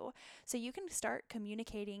to you. So you can start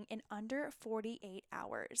communicating in under 48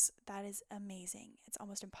 hours. That is amazing. It's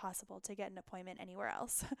almost impossible to get an appointment anywhere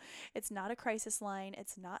else. It's not a crisis line.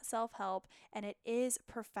 It's not self-help, and it is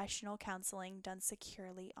professional counseling done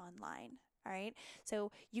securely online. All right.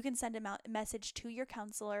 So you can send a message to your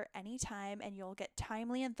counselor anytime, and you'll get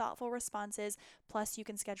timely and thoughtful responses. Plus, you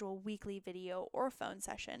can schedule weekly video or phone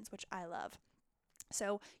sessions, which I love.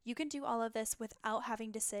 So you can do all of this without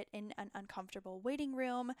having to sit in an uncomfortable waiting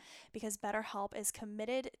room, because BetterHelp is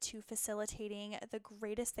committed to facilitating the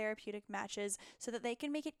greatest therapeutic matches so that they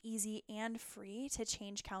can make it easy and free to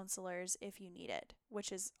change counselors if you need it,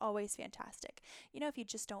 which is always fantastic. If you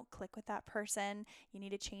just don't click with that person, you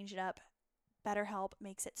need to change it up, BetterHelp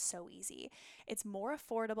makes it so easy. It's more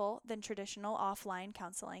affordable than traditional offline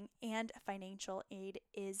counseling, and financial aid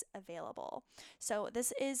is available. So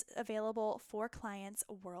this is available for clients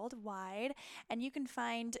worldwide, and you can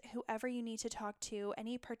find whoever you need to talk to,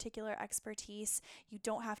 any particular expertise. You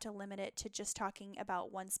don't have to limit it to just talking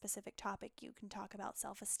about one specific topic. You can talk about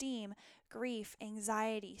self-esteem, grief,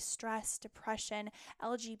 anxiety, stress, depression,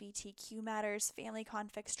 LGBTQ matters, family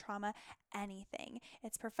conflicts, trauma, anything.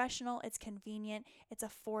 It's professional, it's convenient, it's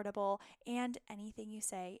affordable, and anything you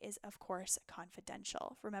say is, of course,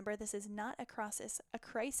 confidential. Remember, this is not a crisis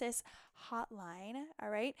hotline, all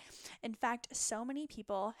right? In fact, so many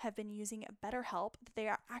people have been using BetterHelp that they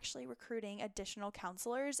are actually recruiting additional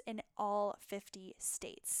counselors in all 50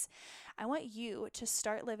 states. I want you to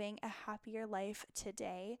start living a happier life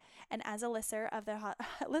today. And as a listener of the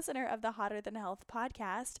Hotter Than Health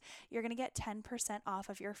podcast, you're going to get 10% off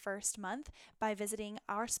of your first month by visiting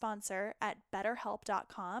our sponsor at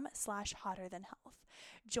betterhelp.com/hotterthanhealth.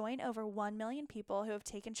 Join over 1 million people who have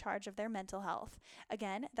taken charge of their mental health.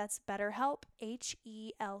 Again, that's BetterHelp,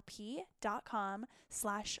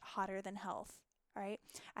 HELP.com/hotterthanhealth. All right.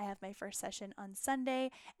 I have my first session on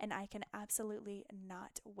Sunday, and I can absolutely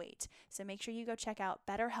not wait. So make sure you go check out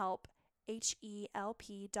BetterHelp,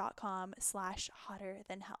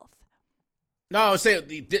 HELP.com/hotterthanhealth. No,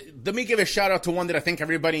 let me give a shout out to one that I think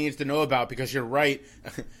everybody needs to know about, because you're right.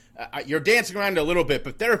 You're dancing around a little bit,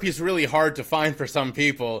 but therapy is really hard to find for some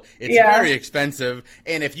people. It's very expensive.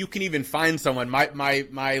 And if you can even find someone,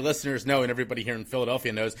 my listeners know, and everybody here in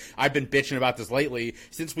Philadelphia knows, I've been bitching about this lately.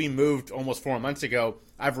 Since we moved almost 4 months ago,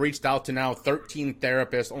 I've reached out to now 13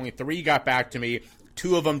 therapists. Only 3 got back to me.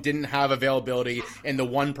 2 of them didn't have availability, and the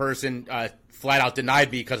one person flat out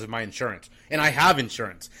denied me because of my insurance. And I have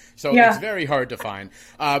insurance. So it's very hard to find.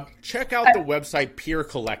 Check out the website Peer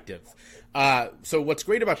Collective. So what's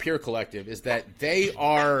great about Peer Collective is that they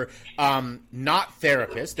are not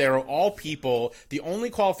therapists. They're all people. The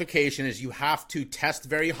only qualification is you have to test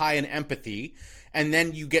very high in empathy, and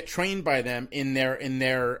then you get trained by them in their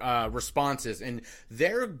responses. And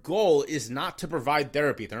their goal is not to provide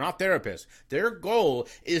therapy. They're not therapists. Their goal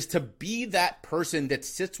is to be that person that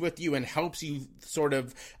sits with you and helps you sort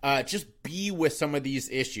of just be with some of these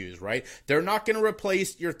issues, right? They're not going to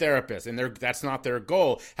replace your therapist, and that's not their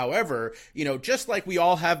goal. However, just like we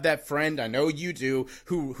all have that friend, I know you do,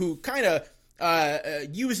 who kind of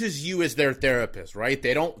uses you as their therapist, right?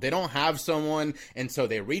 They don't have someone, and so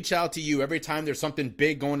they reach out to you every time there's something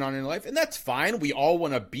big going on in life, and that's fine. We all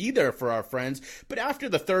want to be there for our friends, but after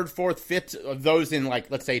the 3rd, 4th, 5th of those in,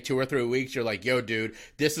 like, let's say 2 or 3 weeks, you're like, yo, dude,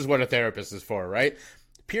 this is what a therapist is for, right?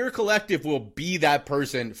 Peer Collective will be that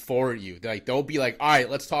person for you. Like, they'll be like, all right,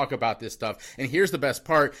 let's talk about this stuff. And here's the best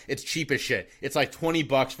part. It's cheap as shit. It's like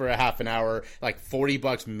 $20 for a half an hour, like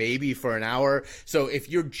 $40 maybe for an hour. So if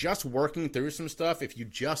you're just working through some stuff, if you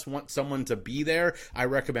just want someone to be there, I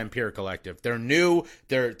recommend Peer Collective. They're new.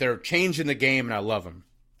 They're changing the game, and I love them.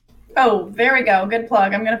 Oh, there we go. Good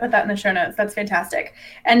plug. I'm going to put that in the show notes. That's fantastic.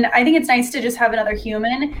 And I think it's nice to just have another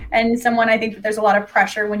human and someone. I think that there's a lot of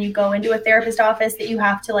pressure when you go into a therapist office that you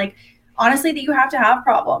have to honestly, that you have to have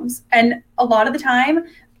problems. And a lot of the time,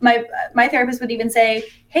 my therapist would even say,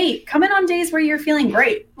 hey, come in on days where you're feeling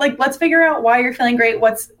great. Like, let's figure out why you're feeling great.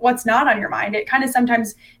 What's not on your mind. It kind of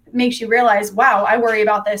sometimes makes you realize, wow, I worry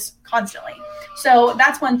about this constantly. So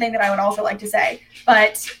that's one thing that I would also like to say.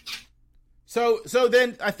 But So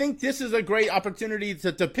then I think this is a great opportunity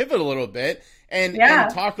to pivot a little bit and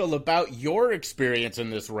talk about your experience in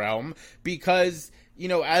this realm, because,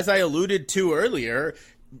 as I alluded to earlier,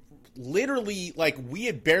 literally, like, we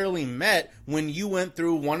had barely met when you went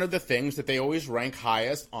through one of the things that they always rank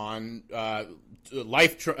highest on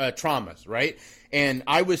life traumas, right? And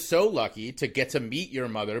I was so lucky to get to meet your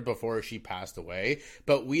mother before she passed away,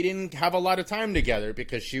 but we didn't have a lot of time together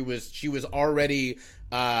because she was already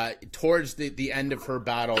towards the end of her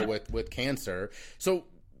battle with cancer. So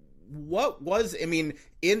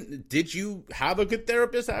did you have a good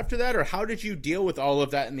therapist after that, or how did you deal with all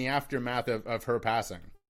of that in the aftermath of her passing?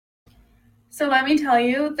 So let me tell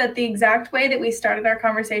you that the exact way that we started our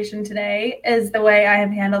conversation today is the way I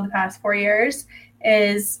have handled the past 4 years,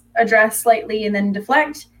 is address slightly and then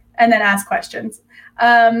deflect and then ask questions.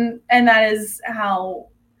 And that is how,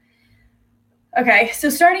 okay. So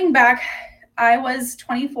starting back, I was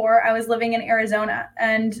 24. I was living in Arizona,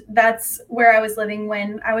 and that's where I was living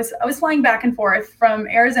when I was flying back and forth from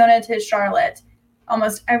Arizona to Charlotte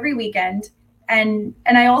almost every weekend. And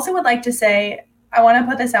I also would like to say, I want to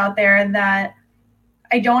put this out there that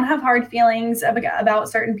I don't have hard feelings about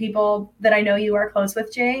certain people that I know you are close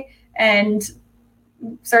with, Jay, and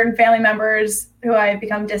certain family members who I've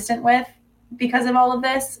become distant with. because of all of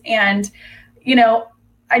this. And,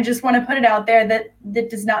 I just want to put it out there that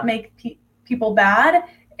does not make people bad.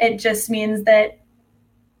 It just means that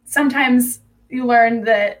sometimes you learn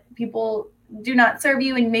that people do not serve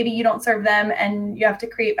you and maybe you don't serve them, and you have to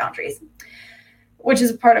create boundaries, which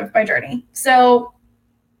is a part of my journey. So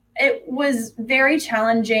it was very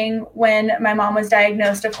challenging when my mom was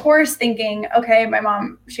diagnosed, of course, thinking, okay, my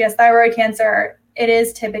mom, she has thyroid cancer. It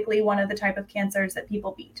is typically one of the type of cancers that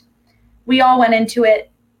people beat. We all went into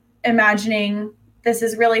it imagining this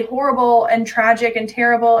is really horrible and tragic and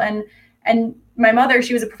terrible. And my mother,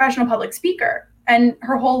 she was a professional public speaker, and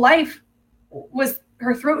her whole life was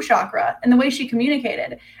her throat chakra and the way she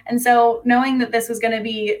communicated. And so knowing that this was going to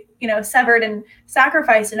be, severed and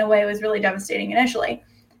sacrificed in a way was really devastating initially.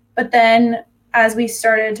 But then as we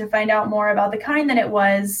started to find out more about the kind that it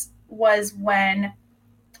was when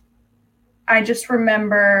I just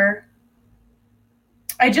remember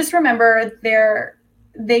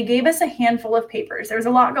they gave us a handful of papers. There was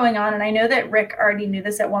a lot going on. And I know that Rick already knew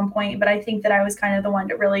this at one point, but I think that I was kind of the one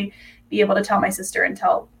to really be able to tell my sister and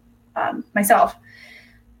tell myself.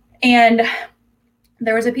 And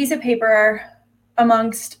there was a piece of paper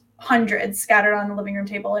amongst hundreds scattered on the living room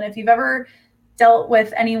table. And if you've ever dealt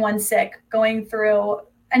with anyone sick going through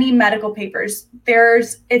any medical papers,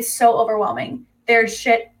 it's so overwhelming. There's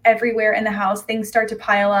shit everywhere in the house. Things start to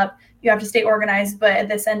pile up. You have to stay organized, but at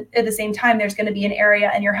the same time, there's going to be an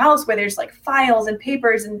area in your house where there's like files and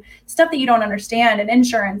papers and stuff that you don't understand, and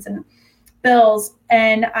insurance and bills.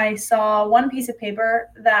 And I saw one piece of paper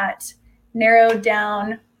that narrowed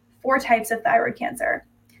down 4 types of thyroid cancer.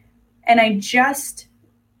 And I just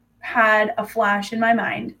had a flash in my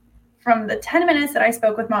mind from the 10 minutes that I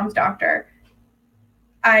spoke with mom's doctor.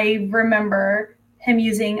 I remember him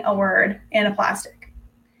using a word, anaplastic.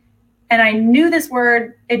 And I knew this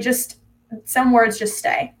word, some words just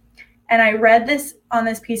stay. And I read this on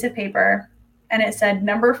this piece of paper, and it said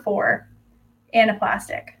number 4,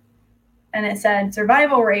 anaplastic. And it said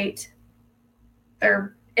survival rate,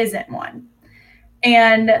 there isn't one.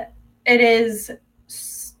 And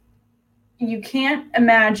you can't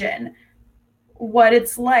imagine what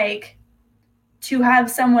it's like to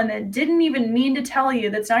have someone that didn't even mean to tell you,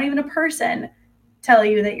 that's not even a person, tell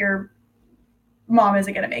you that your mom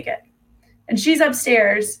isn't going to make it. And she's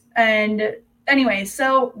upstairs. And anyway,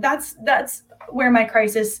 so that's where my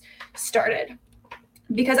crisis started,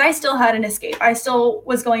 because I still had an escape. I still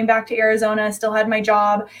was going back to Arizona, still had my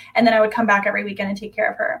job, and then I would come back every weekend and take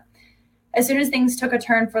care of her. As soon as things took a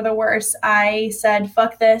turn for the worse, I said,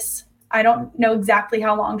 fuck this. I don't know exactly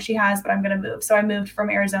how long she has, but I'm going to move. So I moved from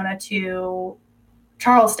Arizona to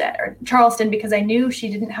Charleston because I knew she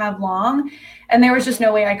didn't have long, and there was just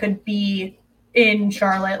no way I could be in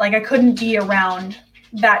Charlotte. Like, I couldn't be around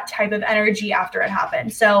that type of energy after it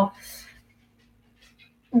happened. So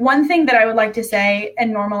one thing that I would like to say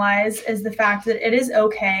and normalize is the fact that it is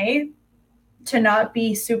okay to not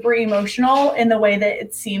be super emotional in the way that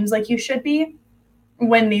it seems like you should be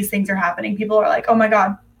when these things are happening. People are like, oh my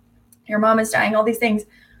God, your mom is dying, all these things.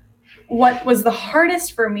 What was the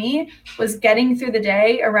hardest for me was getting through the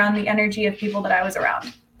day around the energy of people that I was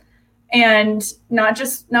around. And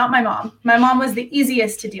not my mom. My mom was the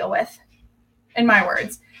easiest to deal with, in my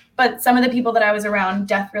words. But some of the people that I was around,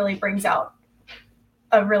 death really brings out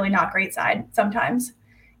a really not great side sometimes.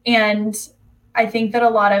 And I think that a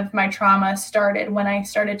lot of my trauma started when I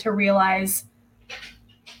started to realize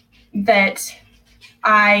that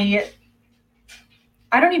I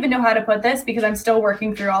don't even know how to put this, because I'm still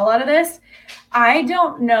working through a lot of this. I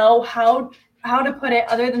don't know how to put it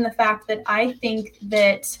other than the fact that I think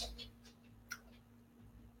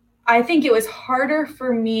it was harder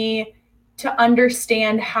for me to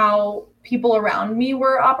understand how people around me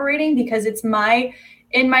were operating, because it's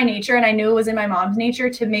in my nature, and I knew it was in my mom's nature,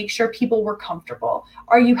 to make sure people were comfortable.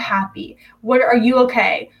 Are you happy? Are you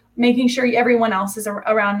okay? Making sure everyone else is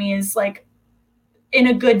around me is like in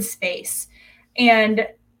a good space. And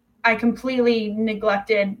I completely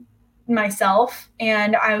neglected myself,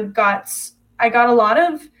 and I got a lot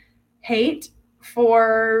of hate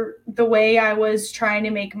for the way I was trying to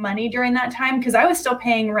make money during that time, because I was still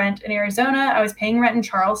paying rent in Arizona. I was paying rent in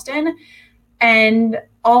Charleston, and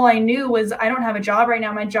all I knew was I don't have a job right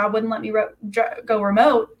now. My job wouldn't let me go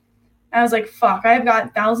remote. I was like, fuck, I've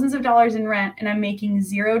got thousands of dollars in rent and I'm making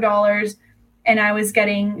 $0. And I was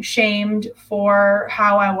getting shamed for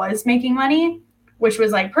how I was making money, which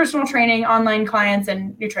was like personal training, online clients,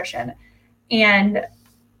 and nutrition. And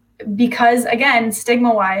because, again,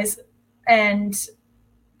 stigma-wise and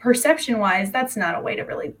perception-wise, that's not a way to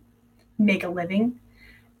really make a living.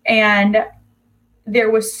 And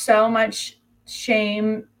there was so much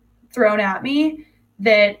shame thrown at me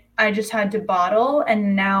that I just had to bottle.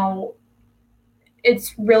 And now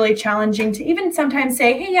it's really challenging to even sometimes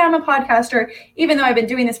say, hey, yeah, I'm a podcaster, even though I've been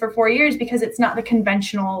doing this for 4 years, because it's not the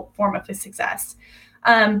conventional form of success.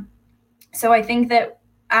 So I think that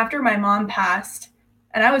after my mom passed,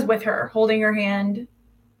 and I was with her, holding her hand,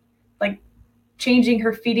 like changing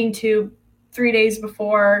her feeding tube 3 days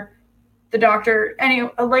before the doctor, and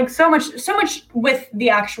like so much with the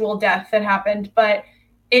actual death that happened, but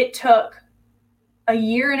it took a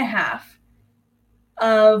year and a half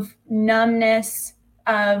of numbness,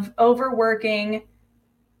 of overworking,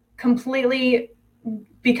 completely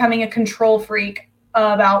becoming a control freak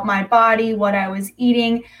about my body, what I was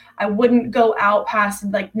eating. I wouldn't go out past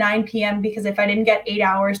like 9 p.m. because if I didn't get 8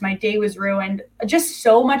 hours, my day was ruined. Just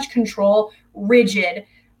so much control, rigid,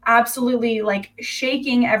 absolutely like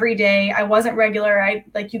shaking every day. I wasn't regular.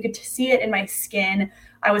 You could see it in my skin.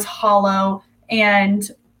 I was hollow and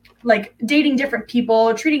like dating different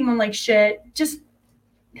people, treating them like shit, just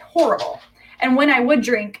horrible. And when I would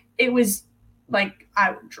drink, it was like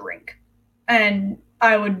I would drink and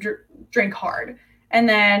I would drink hard. And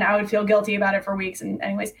then I would feel guilty about it for weeks. And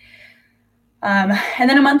anyways, and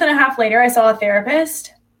then a month and a half later, I saw a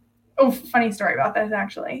therapist. Oh, funny story about this,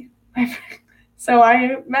 actually. So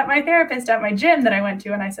I met my therapist at my gym that I went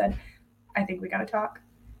to, and I said, I think we got to talk.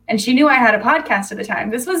 And she knew I had a podcast at the time.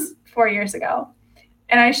 This was 4 years ago.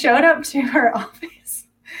 And I showed up to her office,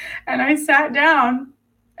 and I sat down,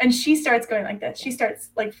 and she starts going like this. She starts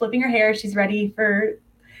like flipping her hair. She's ready for,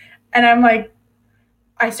 and I'm like,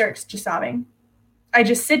 I start just sobbing. I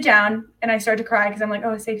just sit down and I start to cry because I'm like,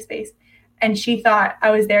 oh, a safe space. And she thought I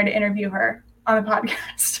was there to interview her on the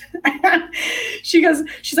podcast.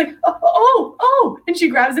 She's like, oh. And she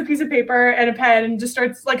grabs a piece of paper and a pen and just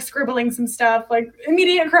starts like scribbling some stuff, like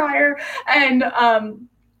immediate crier. And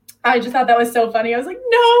I just thought that was so funny. I was like,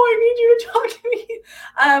 no, I need you to talk to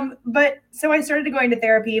me. But so I started going to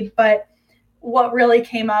therapy, but what really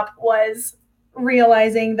came up was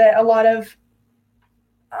realizing that a lot of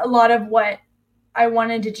what I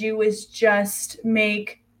wanted to do was just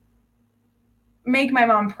make my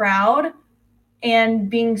mom proud, and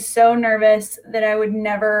being so nervous that I would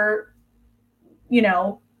never,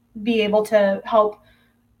 be able to help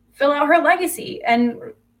fill out her legacy. And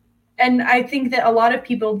I think that a lot of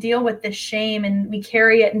people deal with this shame, and we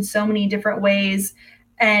carry it in so many different ways.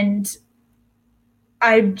 And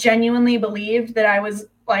I genuinely believed that I was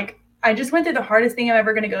like, I just went through the hardest thing I'm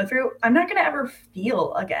ever going to go through. I'm not going to ever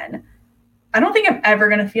feel again. I don't think I'm ever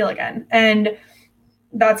going to feel again. And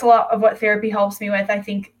that's a lot of what therapy helps me with. I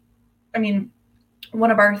mean,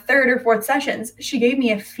 one of our third or fourth sessions, she gave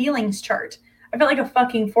me a feelings chart. I felt like a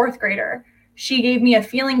fucking fourth grader. She gave me a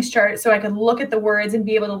feelings chart so I could look at the words and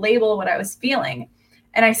be able to label what I was feeling.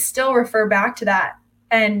 And I still refer back to that.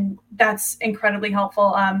 And that's incredibly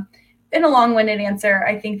helpful. In a long-winded answer,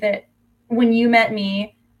 I think that when you met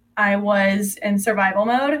me, I was in survival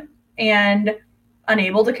mode and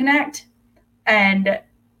unable to connect. And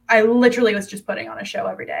I literally was just putting on a show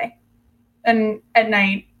every day. And at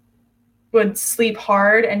night would sleep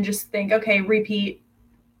hard and just think, okay, repeat,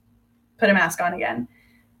 put a mask on again.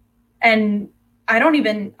 And I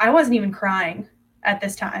wasn't even crying at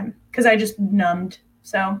this time because I just numbed.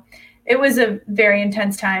 So it was a very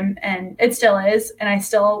intense time, and it still is. And I'm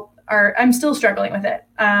still struggling with it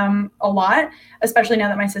a lot, especially now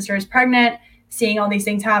that my sister is pregnant, seeing all these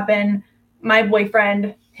things happen. My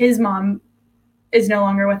boyfriend, his mom is no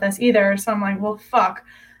longer with us either. So I'm like, well, fuck,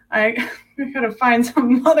 I gotta find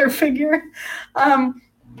some mother figure.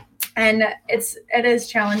 And it is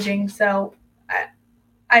challenging. So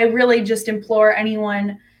I really just implore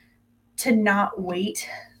anyone to not wait.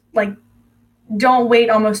 Like, don't wait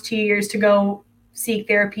almost 2 years to go seek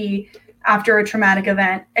therapy after a traumatic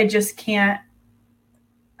event. I just can't.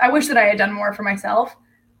 I wish that I had done more for myself.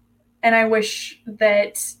 And I wish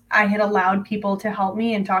that I had allowed people to help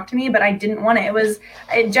me and talk to me, but I didn't want it.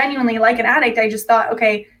 I genuinely, like an addict, I just thought,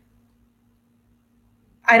 okay,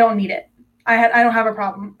 I don't need it. I don't have a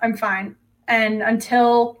problem. I'm fine. And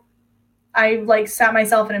until I like sat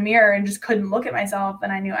myself in a mirror and just couldn't look at myself, then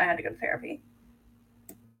I knew I had to go to therapy.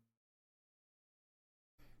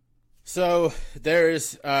 So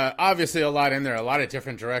there's obviously a lot in there, a lot of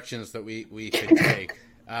different directions that we could take.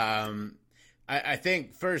 I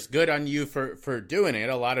think first, good on you for doing it.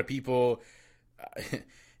 A lot of people,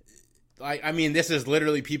 this is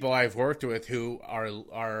literally people I've worked with who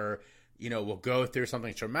are we'll go through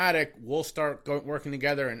something traumatic. We'll start working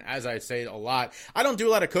together. And as I say a lot, I don't do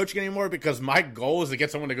a lot of coaching anymore because my goal is to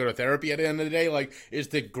get someone to go to therapy at the end of the day, like, is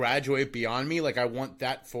to graduate beyond me. Like, I want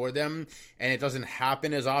that for them. And it doesn't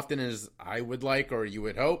happen as often as I would like or you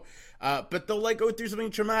would hope. But they'll, like, go through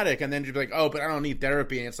something traumatic and then you'll be like, oh, but I don't need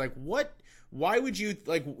therapy. And it's like, what? Why would you,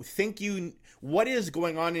 like, what is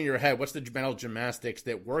going on in your head? What's the mental gymnastics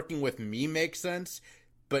that working with me makes sense,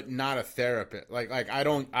 but not a therapist? Like I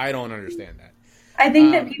don't understand that. I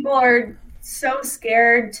think that people are so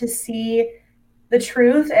scared to see the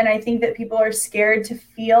truth, and I think that people are scared to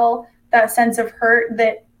feel that sense of hurt.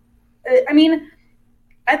 That, I mean,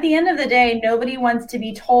 at the end of the day, nobody wants to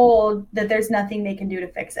be told that there's nothing they can do to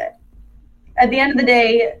fix it. At the end of the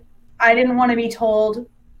day, I didn't want to be told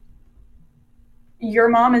your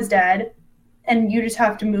mom is dead and you just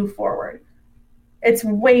have to move forward. It's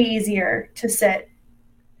way easier to sit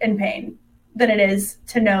in pain than it is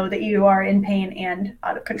to know that you are in pain and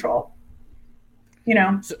out of control.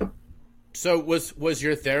 So was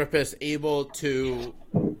your therapist able to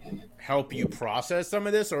help you process some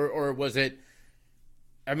of this, or was it,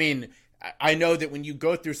 I mean, I know that when you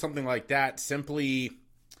go through something like that, simply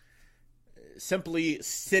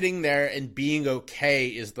sitting there and being okay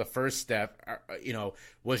is the first step.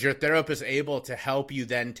 Was your therapist able to help you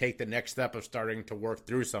then take the next step of starting to work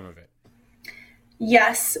through some of it?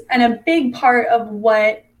 Yes. And a big part of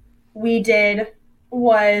what we did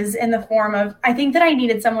was in the form of, I think that I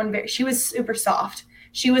needed someone, she was super soft.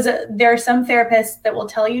 There are some therapists that will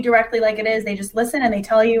tell you directly like it is. They just listen and they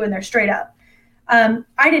tell you and they're straight up. I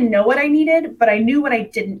didn't know what I needed, but I knew what I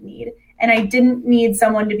didn't need. And I didn't need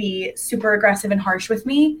someone to be super aggressive and harsh with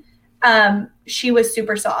me. She was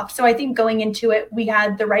super soft. So I think going into it, we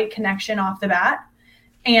had the right connection off the bat.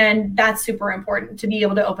 And that's super important, to be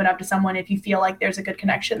able to open up to someone if you feel like there's a good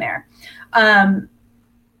connection there.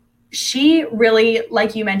 She really,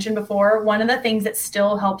 like you mentioned before, one of the things that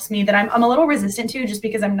still helps me that I'm a little resistant to, just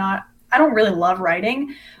because I don't really love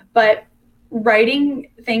writing, but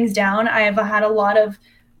writing things down. I have had a lot of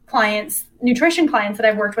clients, nutrition clients that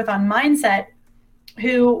I've worked with on mindset,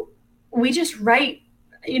 who we just write,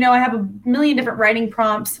 I have a million different writing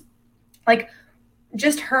prompts, like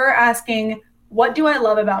just her asking, what do I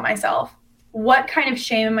love about myself? What kind of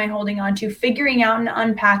shame am I holding on to? Figuring out and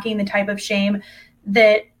unpacking the type of shame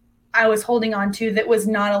that I was holding on to that was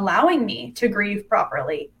not allowing me to grieve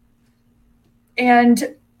properly.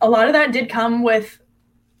 And a lot of that did come with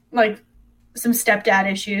like some stepdad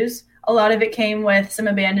issues. A lot of it came with some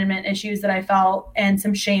abandonment issues that I felt and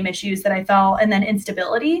some shame issues that I felt, and then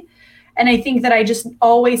instability. And I think that I just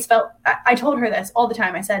always felt, I told her this all the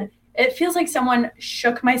time. I said, it feels like someone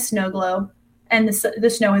shook my snow globe and the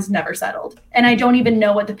snow has never settled. And I don't even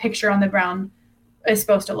know what the picture on the ground is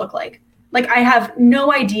supposed to look like. Like, I have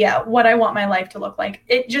no idea what I want my life to look like.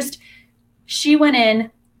 She went in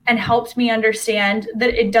and helped me understand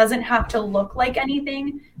that it doesn't have to look like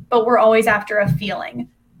anything, but we're always after a feeling.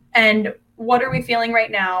 And what are we feeling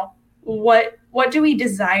right now? What do we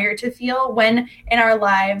desire to feel? When in our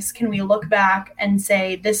lives can we look back and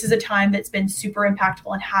say, this is a time that's been super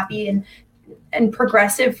impactful and happy and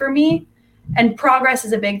progressive for me? And progress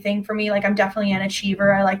is a big thing for me. Like, I'm definitely an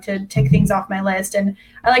achiever. I like to tick things off my list, and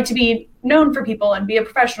I like to be known for people and be a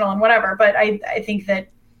professional and whatever. But I think that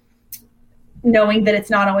knowing that it's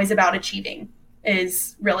not always about achieving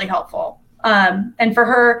is really helpful. And for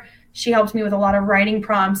her, she helped me with a lot of writing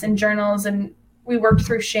prompts and journals, and we worked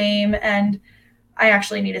through shame. And I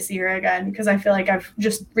actually need to see her again, because I feel like I've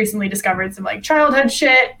just recently discovered some like childhood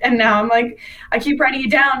shit. And now I'm like, I keep writing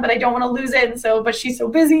it down, but I don't want to lose it. And so, but she's so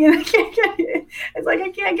busy and I can't get it. It's like, I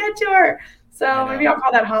can't get to her. So maybe I'll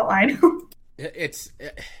call that hotline.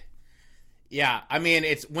 Yeah. I mean,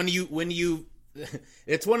 it's when you,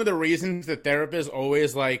 it's one of the reasons that therapists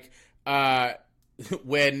always like,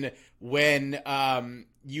 when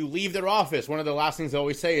you leave their office, one of the last things they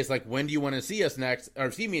always say is like, when do you want to see us next,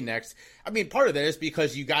 or see me next? I mean, part of that is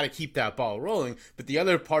because you got to keep that ball rolling. But the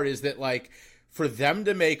other part is that, like, for them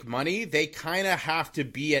to make money, they kind of have to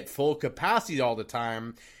be at full capacity all the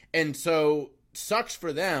time. And so sucks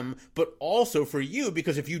for them, but also for you,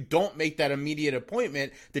 because if you don't make that immediate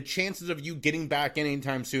appointment, the chances of you getting back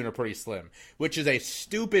anytime soon are pretty slim, which is a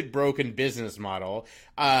stupid, broken business model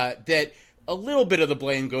that a little bit of the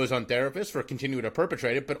blame goes on therapists for continuing to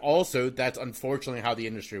perpetrate it, but also that's unfortunately how the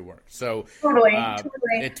industry works. So totally.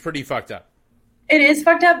 It's pretty fucked up. It is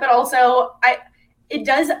fucked up, but also it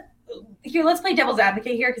does. Here, let's play devil's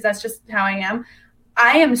advocate here, because that's just how I am.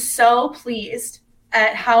 I am so pleased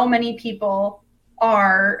at how many people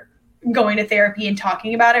are going to therapy and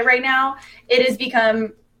talking about it right now. It has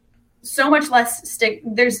become so much less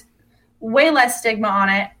way less stigma on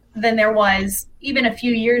it than there was even a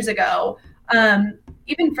few years ago.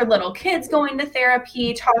 Even for little kids going to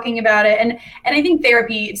therapy, talking about it. And I think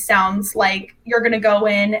therapy sounds like you're going to go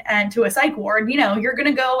in and to a psych ward, you're going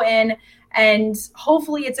to go in and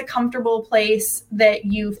hopefully it's a comfortable place that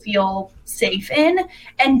you feel safe in.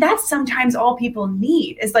 And that's sometimes all people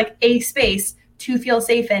need is like a space to feel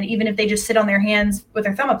safe in, even if they just sit on their hands with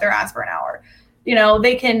their thumb up their ass for an hour.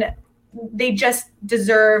 They just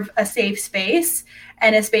deserve a safe space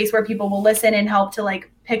and a space where people will listen and help to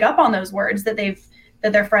like pick up on those words that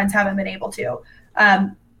their friends haven't been able to.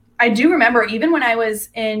 I do remember even when I was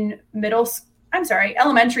in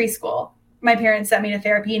elementary school, my parents sent me to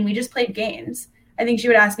therapy and we just played games. I think she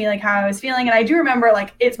would ask me like how I was feeling. And I do remember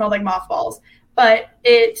like it smelled like mothballs, but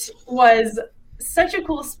it was such a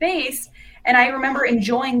cool space. And I remember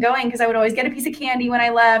enjoying going because I would always get a piece of candy when I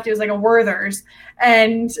left. It was like a Werther's.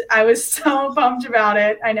 And I was so pumped about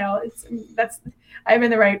it. I know I'm in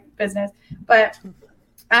the right business, but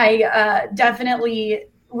I definitely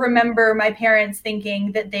remember my parents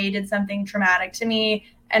thinking that they did something traumatic to me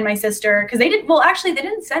and my sister, because they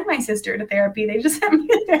didn't send my sister to therapy. They just sent me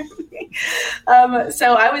to therapy.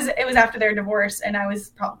 So it was after their divorce and I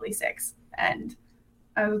was probably 6. And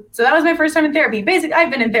so that was my first time in therapy. Basically,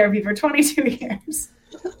 I've been in therapy for 22 years.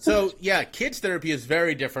 So yeah, kids therapy is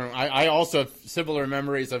very different. I also have similar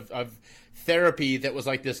memories of therapy that was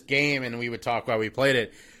like this game and we would talk while we played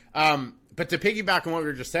it. But to piggyback on what we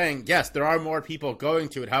were just saying, yes, there are more people going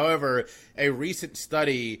to it. However, a recent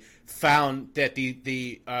study found that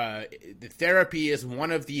the therapy is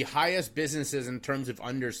one of the highest businesses in terms of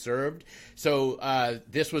underserved. So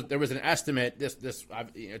there was an estimate.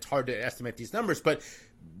 It's hard to estimate these numbers, but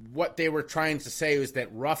what they were trying to say was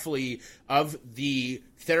that roughly of the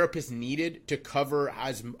therapists needed to cover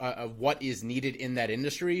what is needed in that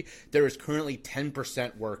industry, there is currently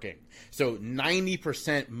 10% working. So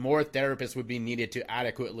 90% more therapists would be needed to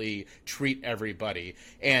adequately treat everybody.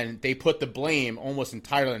 And they put the blame almost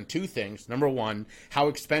entirely on 2 things. Number one, how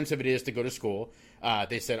expensive it is to go to school.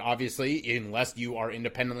 They said, obviously, unless you are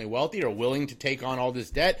independently wealthy or willing to take on all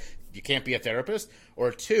this debt, you can't be a therapist.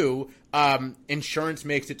 Or 2, insurance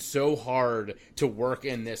makes it so hard to work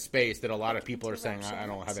in this space that a lot of people are saying, I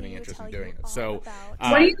don't have any interest in doing it. So,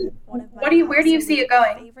 where do you see it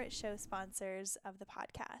going? Favorite show sponsors of the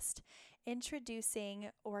podcast, introducing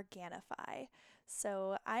Organifi.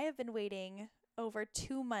 So I have been waiting over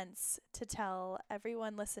 2 months to tell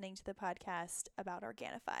everyone listening to the podcast about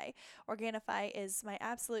Organifi. Organifi is my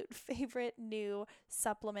absolute favorite new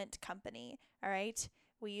supplement company. All right.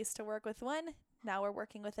 We used to work with one. Now we're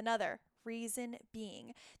working with another. Reason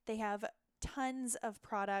being, they have tons of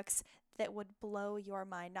products that would blow your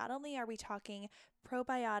mind. Not only are we talking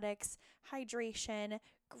probiotics, hydration,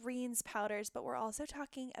 greens powders, but we're also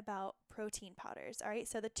talking about protein powders. All right.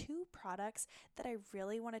 So the 2 products that I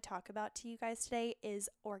really want to talk about to you guys today is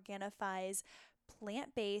Organifi's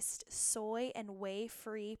plant-based soy and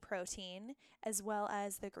whey-free protein, as well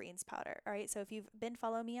as the greens powder. All right, so if you've been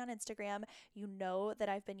following me on Instagram, you know that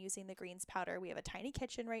I've been using the greens powder. We have a tiny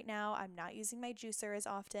kitchen right now. I'm not using my juicer as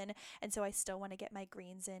often, and so I still want to get my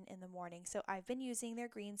greens in the morning. So I've been using their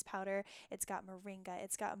greens powder. It's got moringa,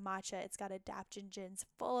 it's got matcha, it's got adaptogens,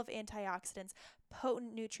 full of antioxidants,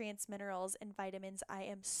 potent nutrients, minerals, and vitamins. I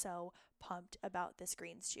am so pumped about this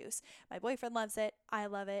greens juice. My boyfriend loves it. I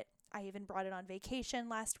love it. I even brought it on vacation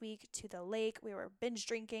last week to the lake. We were binge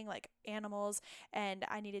drinking like animals, and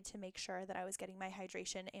I needed to make sure that I was getting my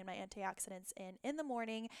hydration and my antioxidants in the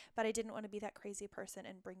morning, but I didn't want to be that crazy person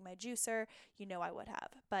and bring my juicer. You know I would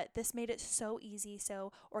have. But this made it so easy.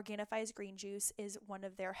 So Organifi's green juice is one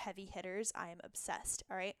of their heavy hitters. I am obsessed.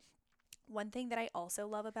 All right. One thing that I also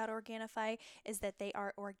love about Organifi is that they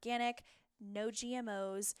are organic, no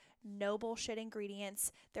GMOs, no bullshit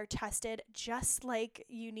ingredients. They're tested just like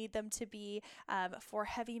you need them to be for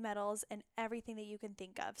heavy metals and everything that you can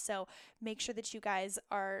think of. So make sure that you guys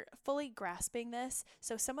are fully grasping this.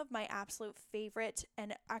 So some of my absolute favorite,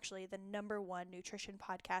 and actually the #1 nutrition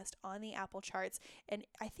podcast on the Apple charts, and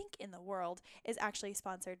I think in the world, is actually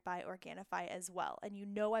sponsored by Organifi as well. And you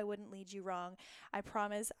know I wouldn't lead you wrong. I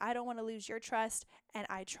promise I don't want to lose your trust, and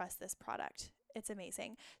I trust this product. It's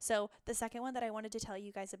amazing. So the second one that I wanted to tell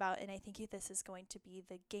you guys about, and I think this is going to be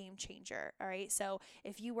the game changer. All right. So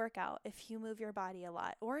if you work out, if you move your body a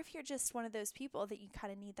lot, or if you're just one of those people that you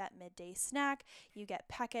kind of need that midday snack, you get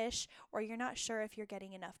peckish, or you're not sure if you're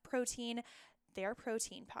getting enough protein, their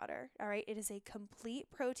protein powder. All right. It is a complete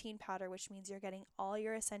protein powder, which means you're getting all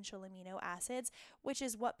your essential amino acids, which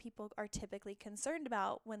is what people are typically concerned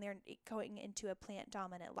about when they're going into a plant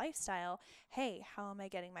dominant lifestyle. Hey, how am I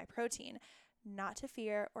getting my protein? not to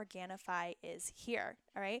fear. Organifi is here.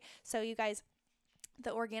 All right. So you guys,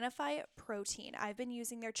 the Organifi protein, I've been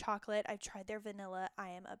using their chocolate. I've tried their vanilla. I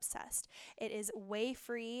am obsessed. It is whey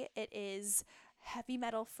free. It is heavy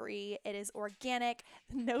metal free. It is organic,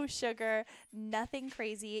 no sugar, nothing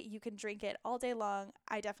crazy. You can drink it all day long.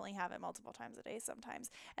 I definitely have it multiple times a day sometimes,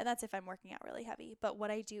 and that's if I'm working out really heavy. But what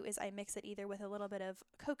I do is I mix it either with a little bit of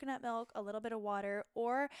coconut milk, a little bit of water,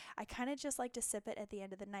 or I kind of just like to sip it at the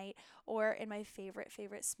end of the night, or in my favorite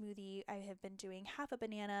smoothie, I have been doing half a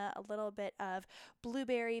banana, a little bit of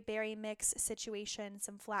blueberry berry mix situation,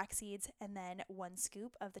 some flax seeds, and then 1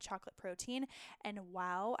 scoop of the chocolate protein. And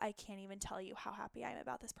wow, I can't even tell you how happy I am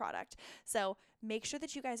about this product. So make sure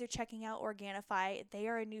that you guys are checking out Organifi. They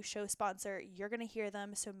are a new show sponsor. You're going to hear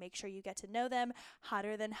them, so make sure you get to know them.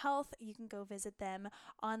 Hotter Than Health, you can go visit them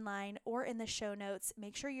online or in the show notes.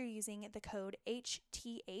 Make sure you're using the code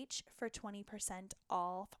HTH for 20%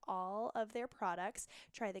 off all of their products.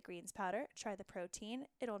 Try the greens powder, try the protein.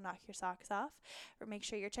 It'll knock your socks off. Or make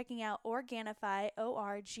sure you're checking out Organifi,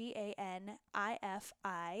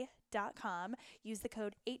 ORGANIFI.com. Use the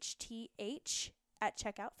code HTH at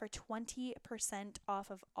checkout for 20%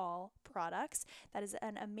 off of all products. That is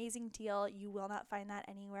an amazing deal. You will not find that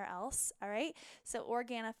anywhere else. All right. So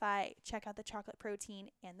Organifi, check out the chocolate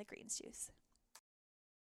protein and the greens juice.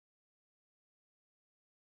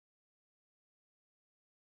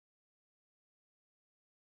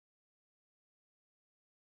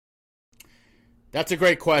 That's a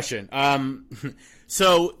great question.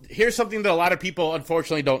 So here's something that a lot of people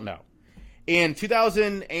unfortunately don't know. In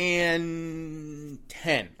 2010,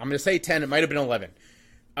 I'm going to say 10, it might have been 11,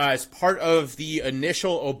 as part of the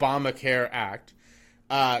initial Obamacare Act,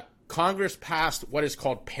 Congress passed what is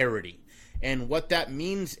called parity. And what that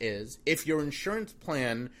means is if your insurance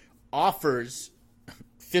plan offers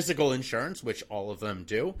physical insurance, which all of them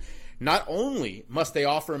do, not only must they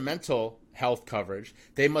offer mental health coverage,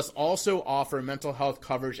 they must also offer mental health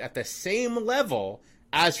coverage at the same level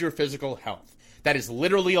as your physical health. That is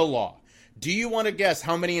literally a law. Do you want to guess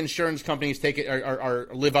how many insurance companies take it or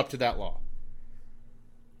live up to that law?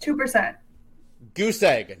 2%. Goose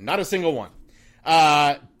egg, not a single one.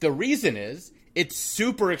 The reason is it's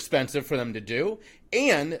super expensive for them to do,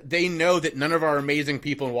 and they know that none of our amazing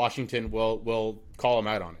people in Washington will call them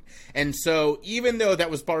out on it. And so even though that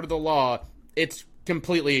was part of the law, it's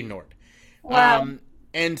completely ignored. Wow.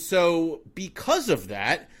 And so because of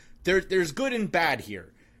that, there's good and bad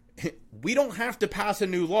here. We don't have to pass a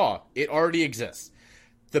new law. It already exists.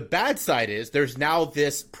 The bad side is there's now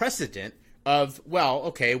this precedent of, well,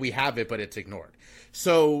 okay, we have it, but it's ignored.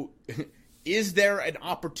 So is there an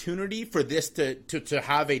opportunity for this to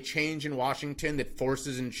have a change in Washington that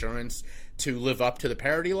forces insurance to live up to the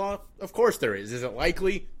parity law? Of course there is. Is it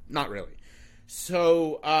likely? Not really.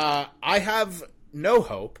 So I have no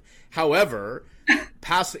hope. However,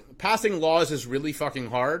 passing laws is really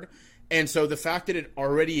fucking hard. And so the fact that it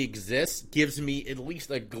already exists gives me at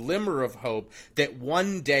least a glimmer of hope that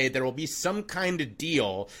one day there will be some kind of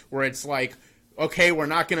deal where it's like, okay, we're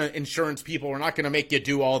not going to insurance people, we're not going to make you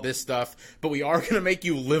do all this stuff, but we are going to make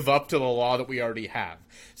you live up to the law that we already have.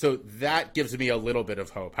 So that gives me a little bit of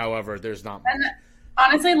hope. However, there's not much. And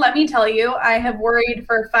honestly, let me tell you, I have worried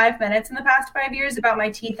for 5 minutes in the past 5 years about my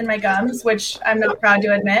teeth and my gums, which I'm not proud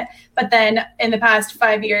to admit. But then in the past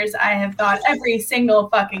 5 years, I have thought every single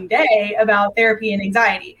fucking day about therapy and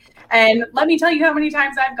anxiety. And let me tell you how many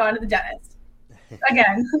times I've gone to the dentist.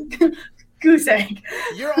 Again, goose egg.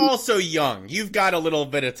 You're also young. You've got a little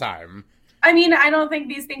bit of time. I mean, I don't think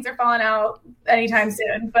these things are falling out anytime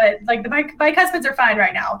soon, but like the bicuspids are fine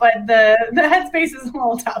right now, but the headspace is a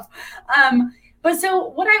little tough. But so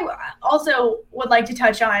what I also would like to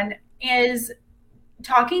touch on is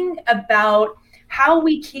talking about how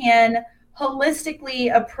we can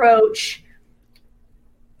holistically approach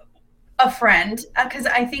a friend, because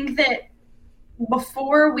I think that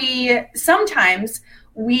sometimes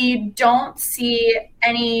we don't see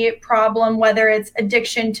any problem, whether it's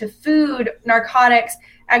addiction to food, narcotics,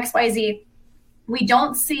 XYZ. We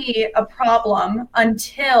don't see a problem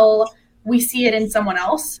until we see it in someone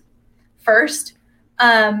else first.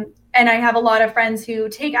 And I have a lot of friends who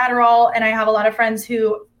take Adderall, and I have a lot of friends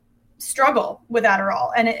who struggle with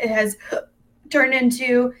Adderall, and it has turned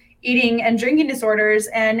into eating and drinking disorders,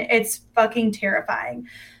 and it's fucking terrifying.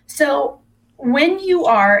 So when you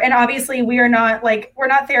are, and obviously we're not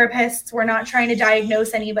therapists, we're not trying to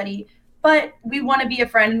diagnose anybody, but we want to be a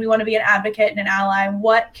friend and we want to be an advocate and an ally.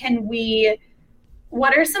 What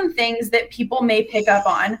are some things that people may pick up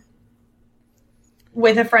on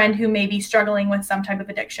with a friend who may be struggling with some type of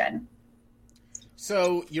addiction?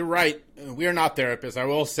 So you're right. We are not therapists. I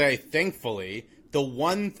will say, thankfully,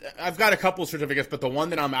 I've got a couple certificates, but the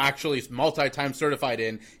one that I'm actually multi-time certified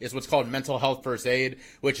in is what's called mental health first aid,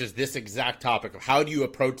 which is this exact topic of how do you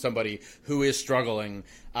approach somebody who is struggling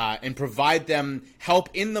and provide them help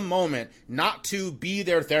in the moment, not to be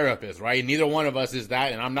their therapist, right? Neither one of us is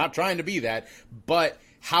that, and I'm not trying to be that, but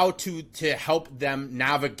how to help them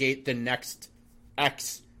navigate the next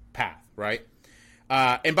X path, right?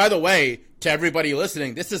 And by the way, to everybody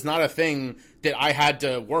listening, this is not a thing that I had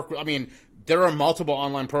to work with. I mean, there are multiple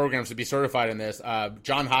online programs to be certified in this.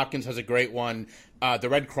 John Hopkins has a great one. The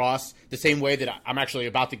Red Cross, the same way that I'm actually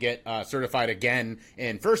about to get certified again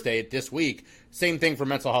in first aid this week. Same thing for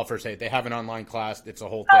mental health first aid. They have an online class. It's a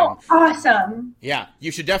whole thing. Oh, awesome. Yeah, you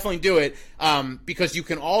should definitely do it because you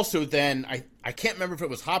can also then, I can't remember if it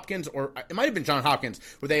was Hopkins or it might have been John Hopkins,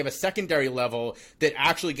 where they have a secondary level that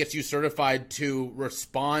actually gets you certified to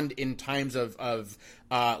respond in times of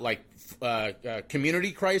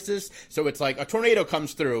community crisis. So it's like a tornado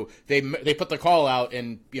comes through, they put the call out,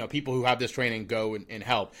 and people who have this training go and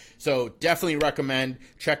help. So definitely recommend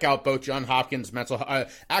check out both John Hopkins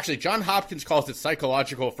actually John Hopkins calls it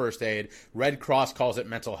psychological first aid, Red Cross calls it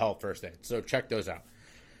mental health first aid. So check those out.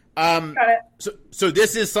 Got it. So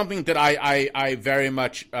this is something that I very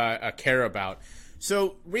much care about.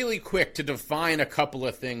 So really quick, to define a couple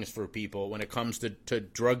of things for people when it comes to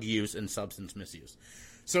drug use and substance misuse.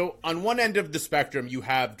 So on one end of the spectrum, you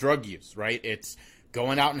have drug use, right? It's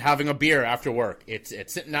going out and having a beer after work. It's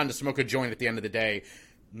sitting down to smoke a joint at the end of the day.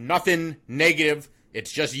 Nothing negative.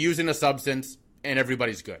 It's just using a substance and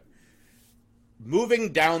everybody's good.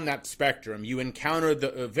 Moving down that spectrum, you encounter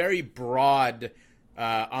the very broad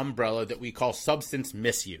umbrella that we call substance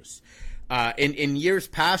misuse. In years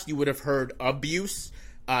past, you would have heard abuse.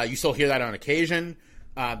 You still hear that on occasion.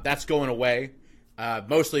 That's going away.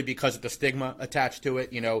 Mostly because of the stigma attached to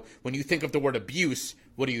it. When you think of the word abuse,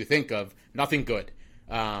 what do you think of? Nothing good.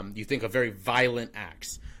 You think of very violent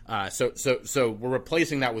acts. So we're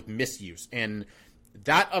replacing that with misuse. And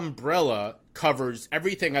that umbrella covers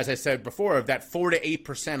everything, as I said before, of that 4 to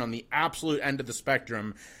 8% on the absolute end of the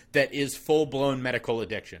spectrum that is full-blown medical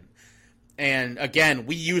addiction. And again,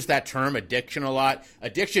 we use that term addiction a lot.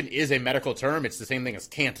 Addiction is a medical term. It's the same thing as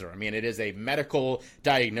cancer. I mean, it is a medical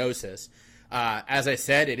diagnosis. As I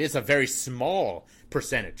said, it is a very small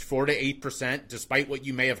percentage, 4 to 8%, despite what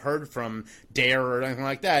you may have heard from DARE or anything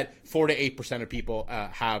like that. 4 to 8% of people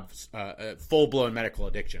have full-blown medical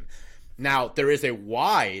addiction. Now, there is a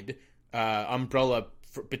wide umbrella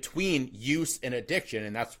between use and addiction,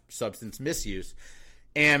 and that's substance misuse.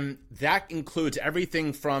 And that includes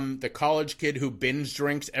everything from the college kid who binge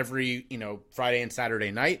drinks every, Friday and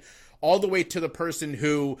Saturday night, all the way to the person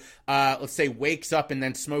who, let's say, wakes up and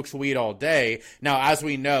then smokes weed all day. Now, as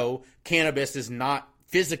we know, cannabis is not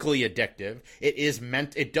physically addictive.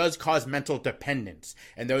 It does cause mental dependence,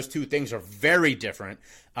 and those two things are very different.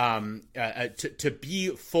 To be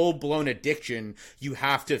full-blown addiction, you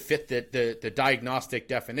have to fit the diagnostic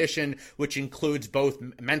definition, which includes both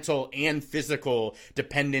mental and physical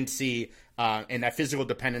dependency, and that physical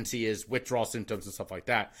dependency is withdrawal symptoms and stuff like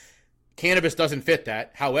that. Cannabis doesn't fit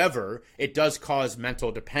that. However, it does cause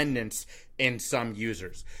mental dependence in some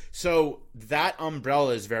users. So that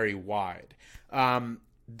umbrella is very wide.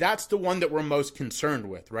 That's the one that we're most concerned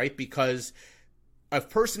with, right? Because a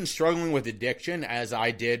person struggling with addiction, as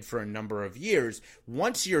I did for a number of years,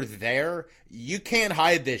 once you're there, you can't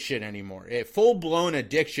hide this shit anymore. Full-blown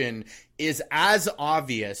addiction is as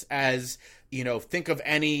obvious as, think of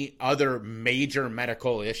any other major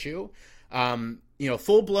medical issue.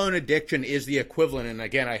 Full-blown addiction is the equivalent, and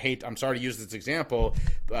again, I'm sorry to use this example,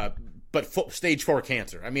 but stage 4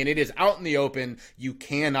 cancer. I mean, it is out in the open. You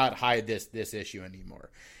cannot hide this issue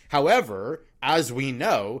anymore. However, as we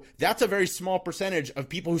know, that's a very small percentage of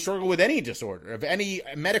people who struggle with any disorder, of any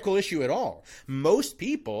medical issue at all. Most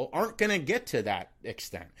people aren't going to get to that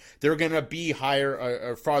extent. They're going to be higher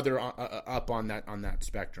or farther up on that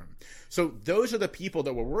spectrum. So those are the people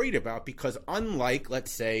that we're worried about, because unlike,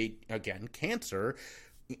 let's say, again, cancer,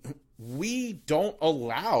 we don't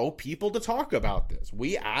allow people to talk about this.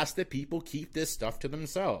 We ask that people keep this stuff to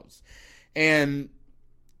themselves. And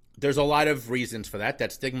there's a lot of reasons for that.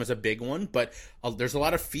 That stigma is a big one, but there's a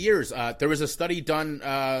lot of fears. There was a study done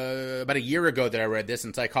about a year ago that I read this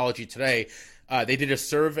in Psychology Today They did a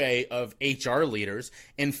survey of HR leaders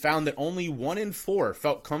and found that only 1 in 4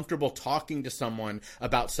 felt comfortable talking to someone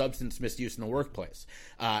about substance misuse in the workplace.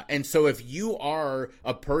 And so if you are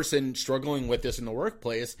a person struggling with this in the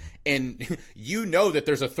workplace and you know that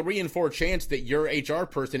there's a 3 in 4 chance that your HR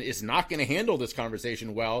person is not going to handle this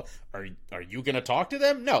conversation well, are you going to talk to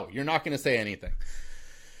them? No, you're not going to say anything.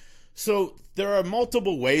 So there are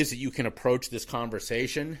multiple ways that you can approach this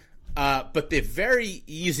conversation. But the very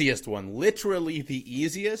easiest one, literally the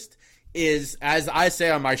easiest, is, as I say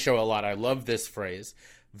on my show a lot, I love this phrase,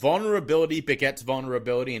 vulnerability begets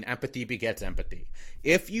vulnerability and empathy begets empathy.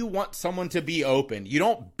 If you want someone to be open, you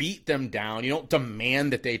don't beat them down. You don't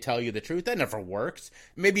demand that they tell you the truth. That never works.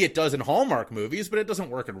 Maybe it does in Hallmark movies, but it doesn't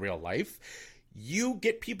work in real life. You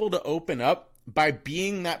get people to open up by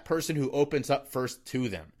being that person who opens up first to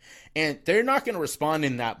them. And they're not going to respond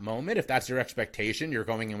in that moment. If that's your expectation, you're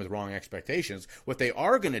going in with wrong expectations. What they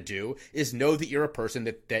are going to do is know that you're a person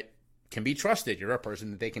that can be trusted. You're a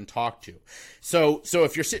person that they can talk to. So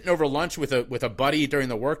if you're sitting over lunch with a buddy during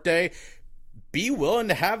the workday, be willing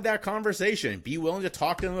to have that conversation. Be willing to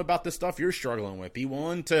talk to them about the stuff you're struggling with. Be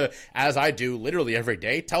willing to, as I do literally every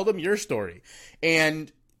day, tell them your story. And,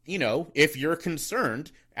 you know, if you're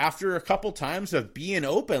concerned, after a couple times of being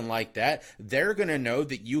open like that, they're going to know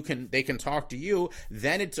that they can talk to you.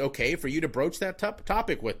 Then it's okay for you to broach that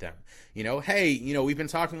topic with them. You know, hey, you know, we've been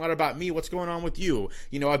talking a lot about me. What's going on with you?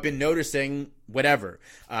 You know, I've been noticing whatever.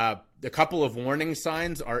 A couple of warning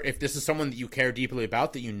signs are, if this is someone that you care deeply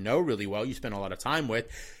about, that you know really well, you spend a lot of time with,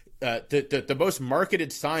 the most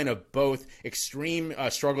marketed sign of both extreme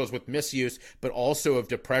struggles with misuse, but also of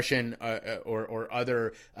depression or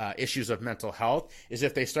other issues of mental health, is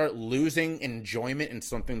if they start losing enjoyment in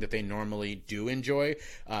something that they normally do enjoy.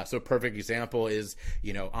 So a perfect example is,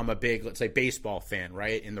 you know, I'm a big, let's say, baseball fan,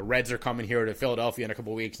 right? And the Reds are coming here to Philadelphia in a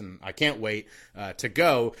couple of weeks, and I can't wait to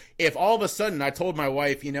go. If all of a sudden I told my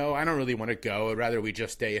wife, you know, I don't really want to go, I'd rather we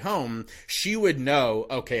just stay home, she would know,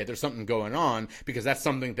 okay, there's something going on, because that's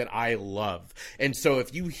something that I love. And so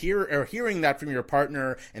if you are hearing that from your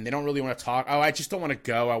partner and they don't really want to talk, oh, I just don't want to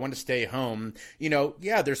go, I want to stay home, you know,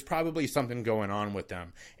 yeah, there's probably something going on with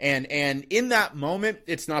them. And in that moment,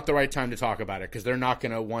 it's not the right time to talk about it, because they're not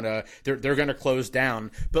going to want to, they're going to close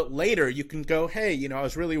down. But later you can go, hey, you know, I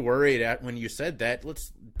was really worried when you said that.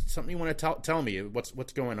 Something you want to tell me,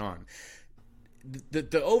 what's going on.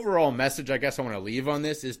 The overall message I guess I want to leave on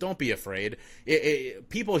this is, don't be afraid.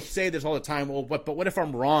 People say this all the time, well, but what if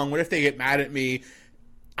I'm wrong? What if they get mad at me?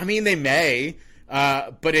 I mean, they may,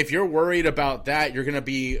 but if you're worried about that, you're going to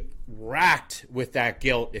be racked with that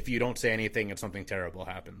guilt if you don't say anything and something terrible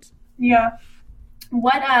happens. Yeah.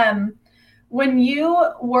 When you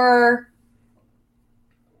were,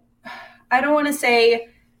 I don't want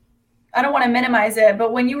to minimize it,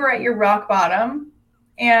 but when you were at your rock bottom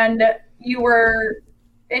and you were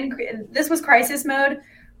this was crisis mode,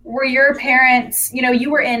 were your parents, you know,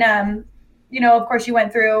 you were in, you know, of course you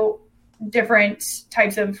went through different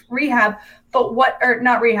types of rehab, but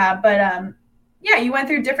not rehab, but yeah, you went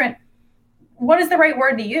through different, what is the right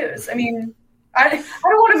word to use? I mean, I don't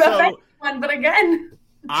want to offend anyone, but again,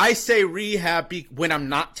 I say rehab when I'm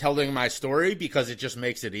not telling my story, because it just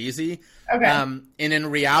makes it easy. Okay. And in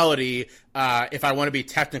reality, if I want to be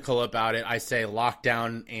technical about it, I say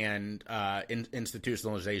lockdown and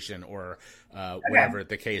institutionalization, or whatever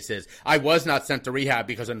the case is. I was not sent to rehab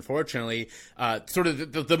because, unfortunately, sort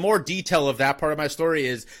of the more detail of that part of my story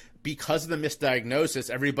is, because of the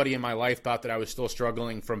misdiagnosis, everybody in my life thought that I was still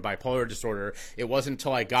struggling from bipolar disorder. It wasn't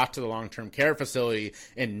until I got to the long-term care facility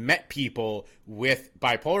and met people with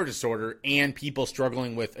bipolar disorder and people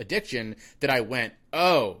struggling with addiction that I went,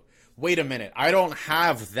 oh, wait a minute, I don't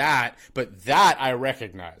have that, but that I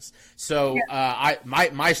recognize. So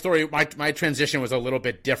my story, my transition was a little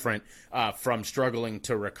bit different from struggling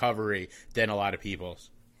to recovery than a lot of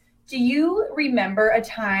people's. Do you remember a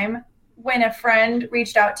time when a friend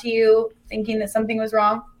reached out to you thinking that something was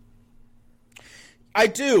wrong? I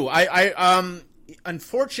do. I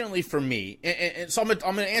unfortunately for me, and so I'm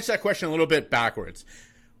going to answer that question a little bit backwards.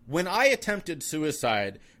 When I attempted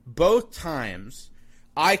suicide, both times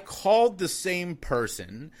I called the same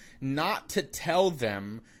person, not to tell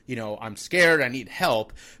them, you know, I'm scared, I need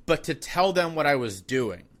help, but to tell them what I was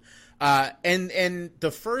doing. And the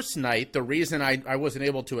first night, the reason I wasn't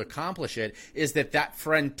able to accomplish it is that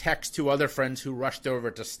friend texted 2 other friends who rushed over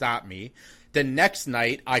to stop me. The next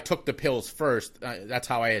night, I took the pills first. That's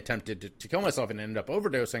how I attempted to kill myself and ended up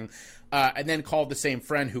overdosing, and then called the same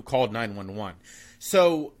friend who called 911.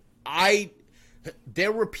 So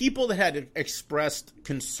there were people that had expressed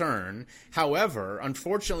concern. However,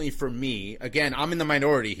 unfortunately for me, again, I'm in the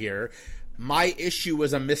minority here. my issue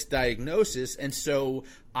was a misdiagnosis, and so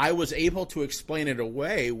I was able to explain it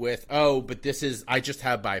away with, but I just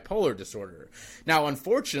have bipolar disorder. Now,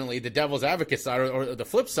 unfortunately, the devil's advocate side, or the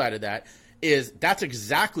flip side of that, is that's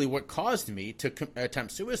exactly what caused me to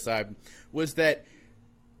attempt suicide, was that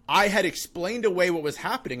I had explained away what was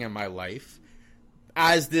happening in my life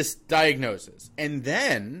as this diagnosis. And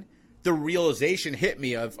then the realization hit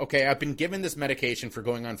me of, okay, I've been given this medication for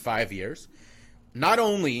going on 5 years. Not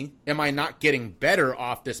only am I not getting better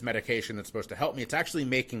off this medication that's supposed to help me, it's actually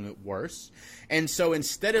making it worse. And so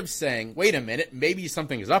instead of saying, wait a minute, maybe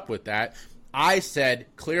something is up with that, I said,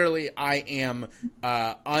 clearly I am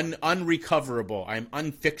unrecoverable, I'm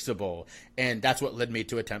unfixable, and that's what led me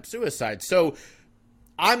to attempt suicide. So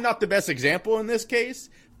I'm not the best example in this case.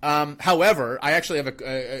 However, I actually have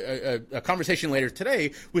a conversation later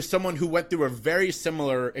today with someone who went through a very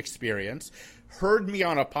similar experience, heard me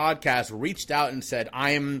on a podcast, reached out and said,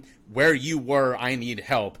 I am where you were, I need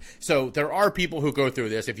help. So there are people who go through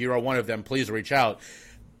this. If you are one of them, please reach out.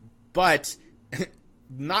 But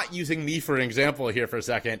not using me for an example here for a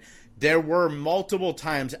second, there were multiple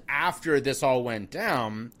times after this all went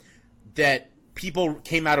down that people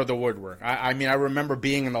came out of the woodwork. I mean, I remember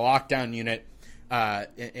being in the lockdown unit,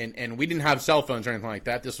 and we didn't have cell phones or anything like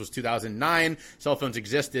that. This was 2009. Cell phones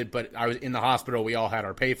existed, but I was in the hospital. We all had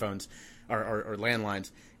our payphones or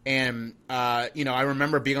landlines. And, I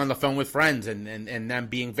remember being on the phone with friends and them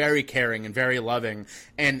being very caring and very loving.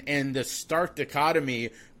 And the stark dichotomy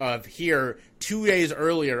of here, 2 days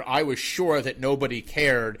earlier, I was sure that nobody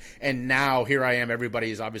cared. And now here I am,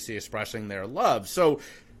 everybody's obviously expressing their love. So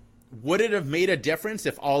would it have made a difference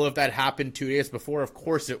if all of that happened 2 days before? Of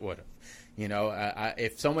course it would have.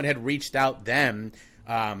 If someone had reached out then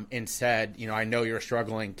and said, I know you're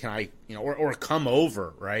struggling, can I, or come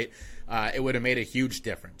over, right? It would have made a huge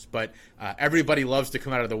difference. But everybody loves to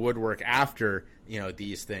come out of the woodwork after,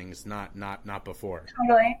 these things, not before.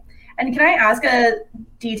 Totally. And can I ask a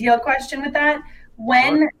detailed question with that?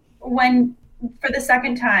 When for the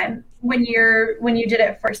second time, when you did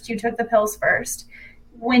it first, you took the pills first,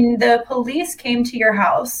 when the police came to your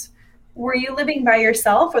house, were you living by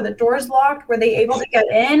yourself? Were the doors locked? Were they able to get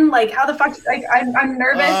in? Like, how the fuck? I'm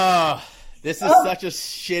nervous. This is such a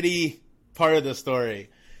shitty part of the story.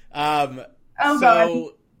 God.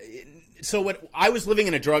 So what? I was living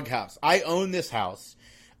in a drug house. I own this house,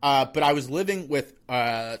 but I was living with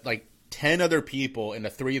like 10 other people in a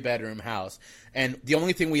 3-bedroom house, and the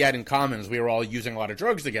only thing we had in common is we were all using a lot of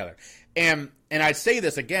drugs together. And I say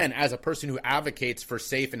this again as a person who advocates for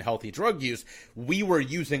safe and healthy drug use. We were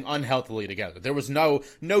using unhealthily together. There was no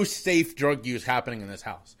safe drug use happening in this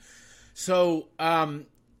house. So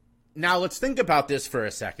now let's think about this for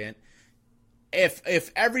a second.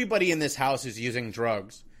 If everybody in this house is using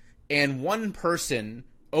drugs and one person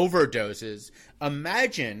overdoses,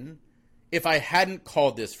 imagine if I hadn't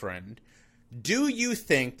called this friend. Do you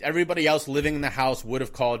think everybody else living in the house would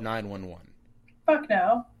have called 911? Fuck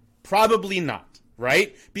no. Probably not,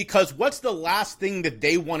 right? Because what's the last thing that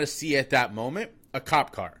they want to see at that moment? A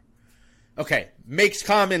cop car. Okay, makes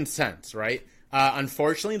common sense, right?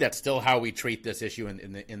 Unfortunately, that's still how we treat this issue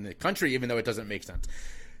in the country, even though it doesn't make sense.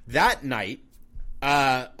 That night,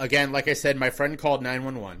 again, like I said, my friend called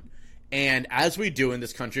 911, and as we do in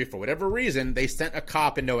this country, for whatever reason, they sent a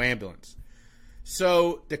cop and no ambulance.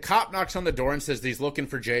 So the cop knocks on the door and says he's looking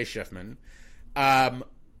for Jay Schiffman.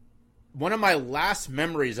 One of my last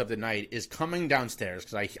memories of the night is coming downstairs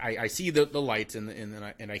because I see the lights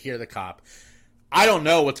and I hear the cop. I don't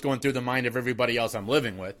know what's going through the mind of everybody else I'm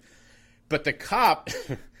living with, but the cop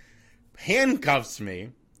handcuffs me.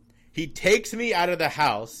 He takes me out of the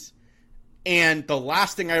house, and the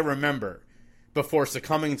last thing I remember before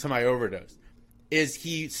succumbing to my overdose is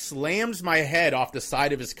he slams my head off the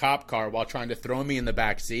side of his cop car while trying to throw me in the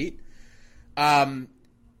back seat. And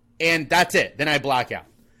that's it. Then I black out.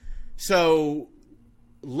 So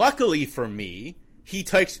luckily for me, he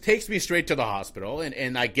takes me straight to the hospital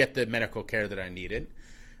and I get the medical care that I needed.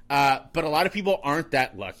 But a lot of people aren't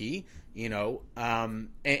that lucky,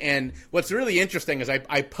 and what's really interesting is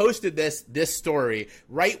I posted this story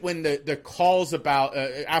right when the calls about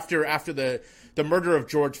after the murder of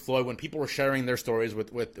George Floyd, when people were sharing their stories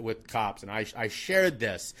with cops, and I shared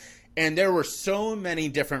this. And there were so many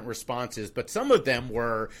different responses, but some of them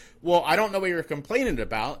were, well, I don't know what you're complaining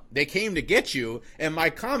about. They came to get you. And my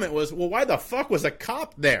comment was, well, why the fuck was a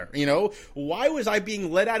cop there? Why was I being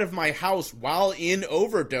let out of my house while in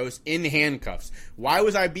overdose in handcuffs? Why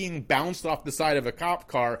was I being bounced off the side of a cop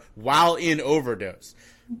car while in overdose?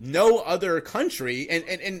 No other country,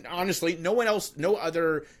 and honestly, no one else, no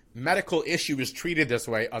other medical issue is treated this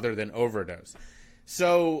way other than overdose.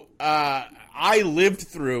 So I lived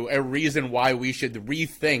through a reason why we should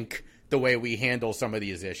rethink the way we handle some of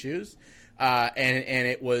these issues. And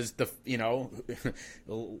it was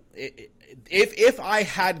if I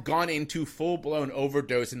had gone into full-blown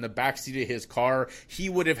overdose in the backseat of his car, he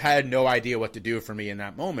would have had no idea what to do for me in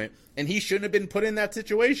that moment. And he shouldn't have been put in that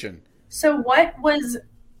situation. So what was,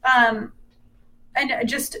 and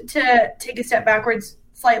just to take a step backwards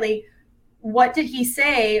slightly, what did he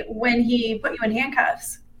say when he put you in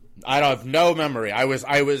handcuffs? I don't have no memory. I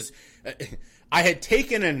had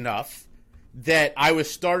taken enough that I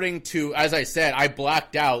was starting to, as I said, I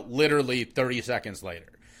blacked out literally 30 seconds later.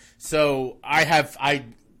 So I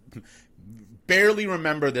barely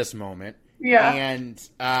remember this moment. Yeah. And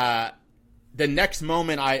the next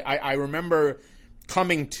moment I remember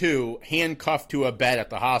coming to, handcuffed to a bed at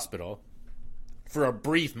the hospital for a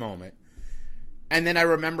brief moment. And then I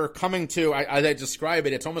remember coming to, as I describe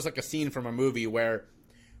it, it's almost like a scene from a movie where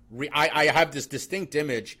I have this distinct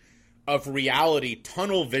image of reality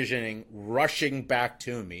tunnel visioning, rushing back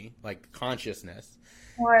to me, like consciousness.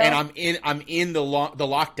 Wow. And I'm in the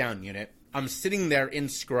lockdown unit. I'm sitting there in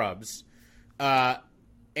scrubs, and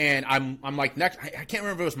I'm like next. I can't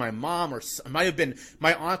remember if it was my mom or it might have been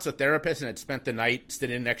my aunt's a therapist and had spent the night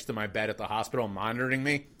sitting next to my bed at the hospital monitoring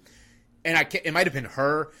me, and it might have been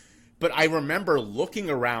her. But I remember looking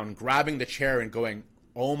around, grabbing the chair, and going,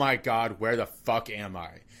 "Oh my God, where the fuck am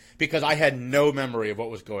I?" Because I had no memory of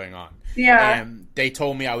what was going on. Yeah. And they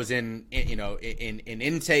told me I was in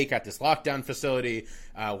intake at this lockdown facility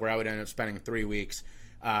where I would end up spending 3 weeks.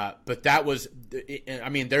 But that was, I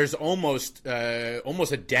mean, there's almost a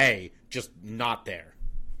day just not there.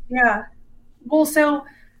 Yeah. Well, so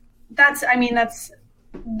that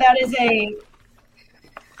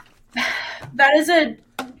is a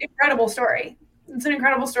incredible story. It's an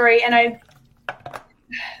incredible story. And I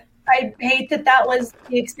I hate that was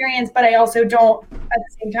the experience, but I also don't at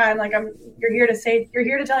the same time, like you're here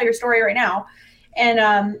to tell your story right now. And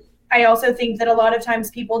I also think that a lot of times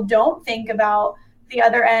people don't think about the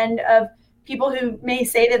other end of people who may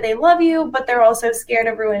say that they love you, but they're also scared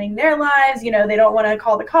of ruining their lives. You know, they don't want to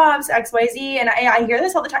call the cops, XYZ. And I hear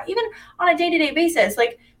this all the time, even on a day-to-day basis,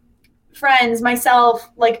 like friends, myself,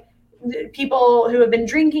 like people who have been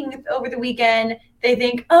drinking over the weekend, they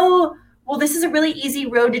think, oh, well, this is a really easy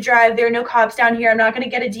road to drive. There are no cops down here. I'm not going to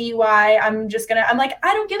get a DUI. I'm like,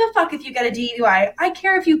 I don't give a fuck if you get a DUI. I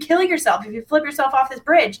care if you kill yourself, if you flip yourself off this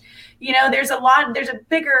bridge. You know, there's a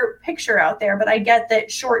bigger picture out there, but I get that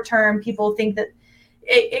short term people think that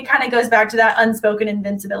it kind of goes back to that unspoken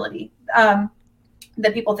invincibility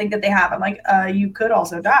that people think that they have. I'm like, you could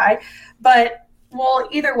also die. But well,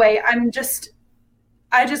 either way, I just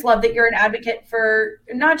love that you're an advocate for,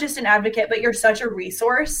 not just an advocate, but you're such a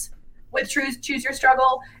resource with Choose Your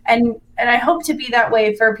Struggle. And I hope to be that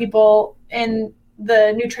way for people in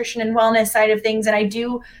the nutrition and wellness side of things. And I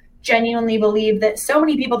do genuinely believe that so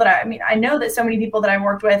many people I know that so many people that I've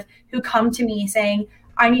worked with who come to me saying,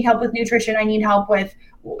 I need help with nutrition. I need help with,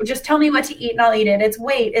 just tell me what to eat and I'll eat it. It's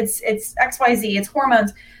weight, it's XYZ, it's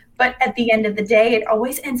hormones. But at the end of the day, it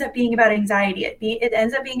always ends up being about anxiety. It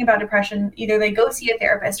ends up being about depression. Either they go see a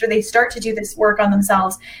therapist or they start to do this work on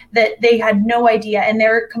themselves that they had no idea, and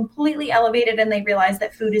they're completely elevated and they realize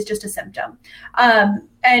that food is just a symptom.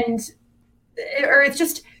 And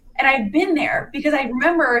I've been there because I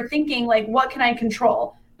remember thinking, like, what can I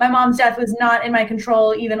control? My mom's death was not in my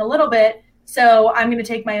control even a little bit. So I'm going to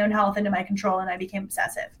take my own health into my control. And I became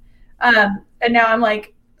obsessive. And now I'm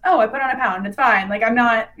like, oh, I put on a pound. It's fine. Like, I'm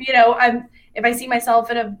not, if I see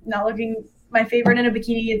myself not looking my favorite in a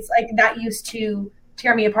bikini, it's like that used to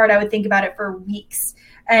tear me apart. I would think about it for weeks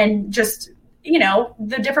and just,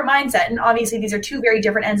 the different mindset. And obviously these are two very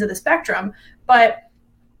different ends of the spectrum, but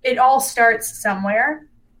it all starts somewhere.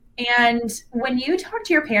 And when you talk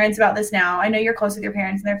to your parents about this now, I know you're close with your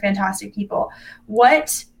parents and they're fantastic people.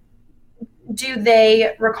 What do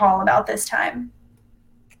they recall about this time?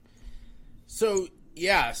 So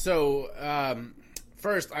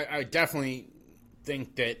first, I definitely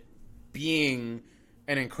think that being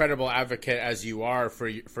an incredible advocate as you are for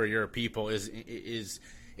your people is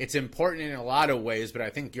it's important in a lot of ways, but I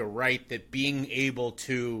think you're right that being able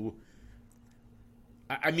to,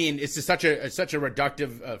 I mean, it's just such a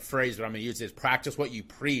reductive phrase, but I'm going to use is practice what you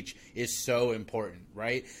preach is so important,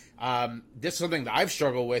 right? This is something that I've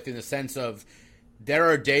struggled with in the sense of there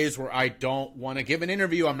are days where I don't want to give an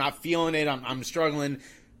interview. I'm not feeling it. I'm struggling.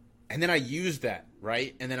 And then I use that,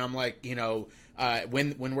 right? And then I'm like,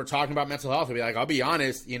 when we're talking about mental health, I'll be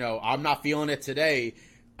honest, I'm not feeling it today.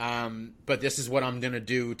 But this is what I'm going to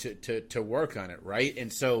do to work on it, right?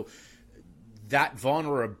 And so that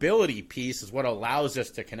vulnerability piece is what allows us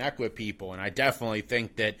to connect with people. And I definitely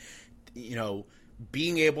think that, you know,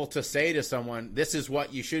 being able to say to someone, this is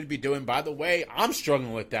what you should be doing. By the way, I'm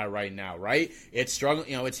struggling with that right now, right? It's struggling,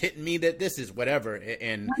 you know, it's hitting me that this is whatever.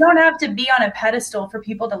 And we don't have to be on a pedestal for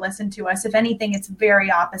people to listen to us. If anything, it's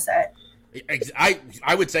very opposite.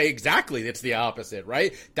 I would say exactly it's the opposite,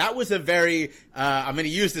 right? That was a very, I'm going to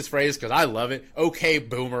use this phrase because I love it, okay,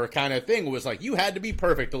 boomer kind of thing. It was like, you had to be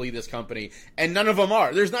perfect to lead this company, and none of them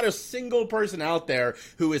are. There's not a single person out there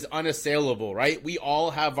who is unassailable, right? We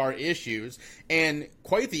all have our issues, and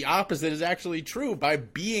quite the opposite is actually true. By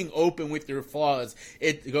being open with your flaws,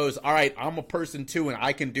 it goes, all right, I'm a person too, and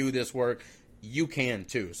I can do this work. You can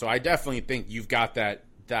too. So I definitely think you've got that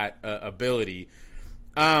ability.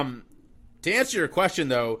 To answer your question,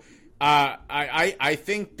 though, I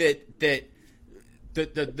think that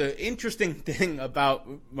the interesting thing about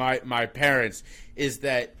my parents is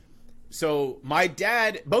that, so my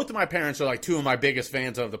dad, both of my parents are like two of my biggest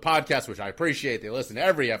fans of the podcast, which I appreciate. They listen to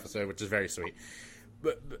every episode, which is very sweet.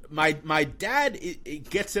 But my dad it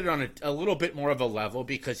gets it on a little bit more of a level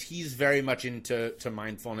because he's very much into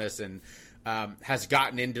mindfulness and has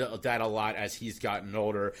gotten into that a lot as he's gotten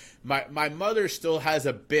older. My mother still has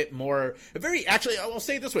a bit more, actually, I'll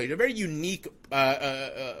say it this way, a very unique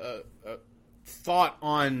thought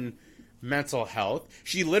on mental health.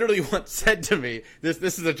 She literally once said to me, this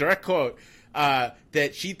is a direct quote,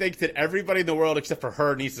 that she thinks that everybody in the world except for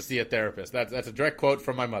her needs to see a therapist. That's a direct quote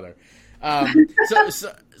from my mother.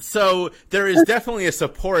 So there is definitely a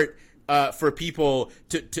support for people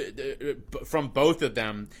from both of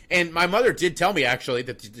them. And my mother did tell me, actually,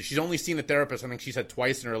 that she's only seen a therapist, I think she said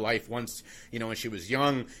twice in her life, once, you know, when she was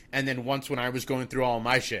young, and then once when I was going through all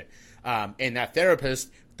my shit. And that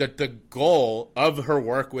therapist, the goal of her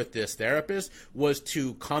work with this therapist was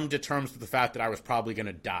to come to terms with the fact that I was probably going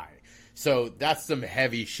to die. So that's some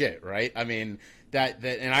heavy shit, right? I mean,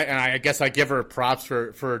 and I guess I give her props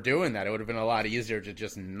for doing that. It would have been a lot easier to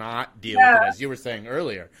just not deal with it, as you were saying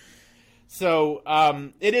earlier. So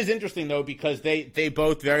it is interesting, though, because they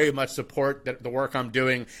both very much support the work I'm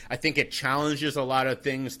doing. I think it challenges a lot of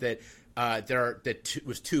things that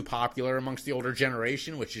was too popular amongst the older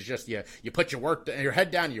generation, which is just you put your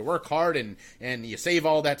head down, you work hard, and you save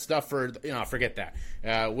all that stuff for, you know, forget that.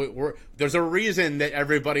 There's a reason that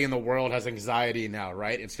everybody in the world has anxiety now,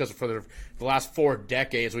 right? It's because for the last 4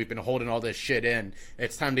 decades we've been holding all this shit in.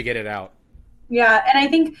 It's time to get it out. Yeah, and I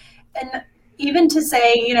think, and even to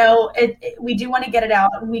say, you know, we do want to get it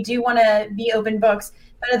out, and we do want to be open books,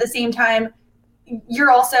 but at the same time,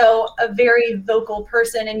 you're also a very vocal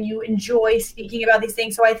person and you enjoy speaking about these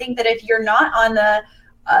things. So I think that if you're not on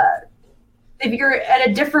if you're at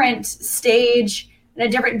a different stage and a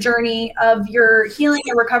different journey of your healing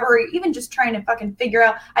and recovery, even just trying to fucking figure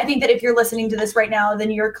out, I think that if you're listening to this right now,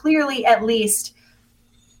 then you're clearly, at least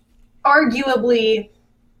arguably,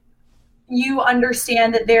 you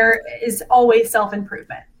understand that there is always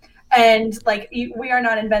self-improvement. And like, we are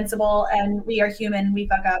not invincible, and we are human, we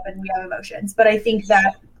fuck up, and we have emotions. But I think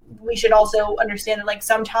that we should also understand that, like,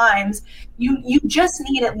 sometimes you just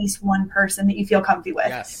need at least one person that you feel comfy with.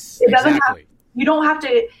 Yes, it doesn't exactly. You don't have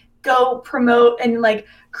to go promote and like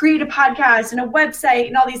create a podcast and a website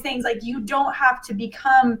and all these things. Like, you don't have to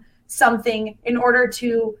become something in order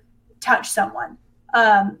to touch someone.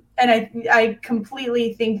 And I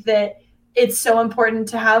completely think that it's so important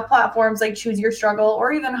to have platforms like Choose Your Struggle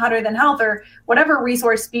or even Hotter Than Health or whatever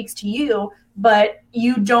resource speaks to you, but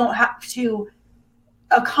you don't have to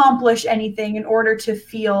accomplish anything in order to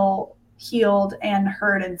feel healed and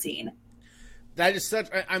heard and seen. That is such,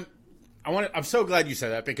 I'm so glad you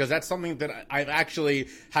said that, because that's something that I've actually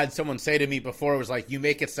had someone say to me before. It was like, you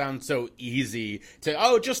make it sound so easy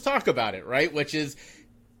to, just talk about it, right? Which is,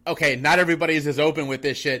 okay, not everybody is as open with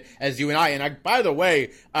this shit as you and I. And by the way,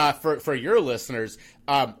 for your listeners,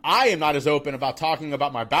 I am not as open about talking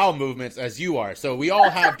about my bowel movements as you are. So we all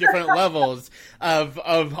have different levels of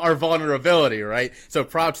our vulnerability, right? So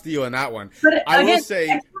props to you on that one. But I will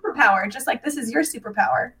say, superpower, just like this is your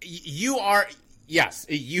superpower. You are, yes,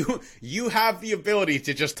 you have the ability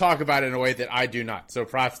to just talk about it in a way that I do not. So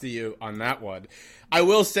props to you on that one. I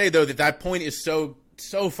will say, though, that point is so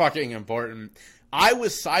fucking important. I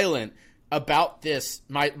was silent about this,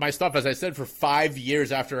 my stuff, as I said, for 5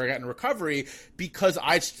 years after I got in recovery, because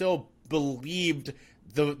I still believed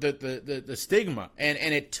the stigma. And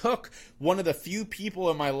it took one of the few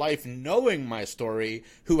people in my life knowing my story,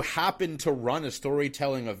 who happened to run a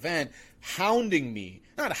storytelling event, hounding me.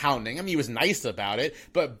 Not hounding, I mean, he was nice about it,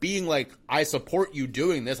 but being like, I support you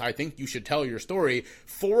doing this, I think you should tell your story,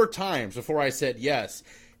 4 times before I said yes.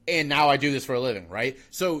 and now I do this for a living, right?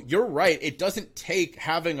 So you're right. It doesn't take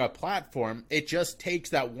having a platform. It just takes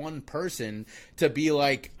that one person to be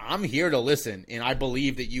like, I'm here to listen, and I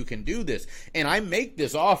believe that you can do this. And I make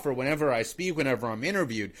this offer whenever I speak, whenever I'm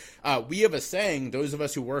interviewed. We have a saying, those of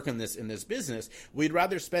us who work in this business, we'd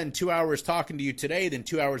rather spend 2 hours talking to you today than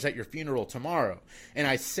 2 hours at your funeral tomorrow. And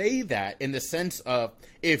I say that in the sense of,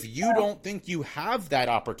 if you don't think you have that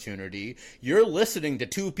opportunity, you're listening to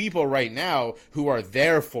two people right now who are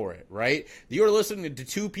there for it, right? You're listening to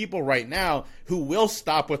two people right now who will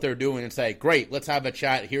stop what they're doing and say, great, let's have a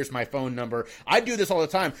chat. Here's my phone number. I do this all the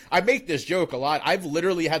time. I make this joke a lot. I've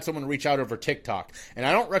literally had someone reach out over TikTok, and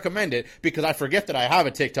I don't recommend it because I forget that I have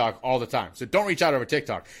a TikTok all the time. So don't reach out over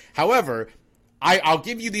TikTok. However, I'll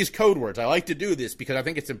give you these code words. I like to do this because I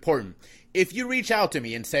think it's important. If you reach out to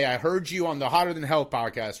me and say, I heard you on the Hotter Than Health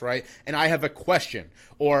podcast, right, and I have a question,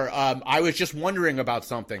 or I was just wondering about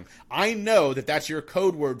something, I know that that's your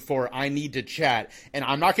code word for I need to chat, and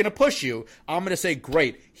I'm not going to push you. I'm going to say,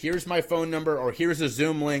 great, here's my phone number, or here's a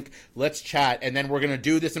Zoom link, let's chat, and then we're going to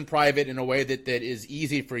do this in private in a way that is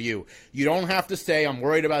easy for you. You don't have to say, I'm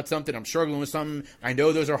worried about something, I'm struggling with something. I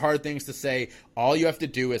know those are hard things to say. All you have to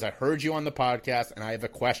do is, I heard you on the podcast, and I have a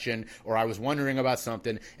question, or I was wondering about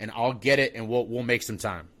something, and I'll get it, and we'll make some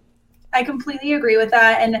time. I completely agree with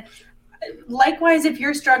that. And likewise, if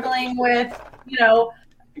you're struggling with,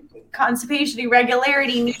 constipation,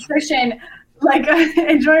 irregularity, nutrition, like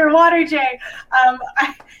enjoy your water, Jay. I'm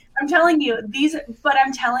telling you,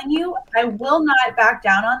 I will not back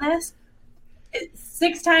down on this.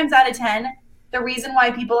 6 times out of 10, the reason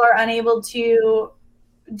why people are unable to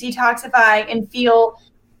detoxify and feel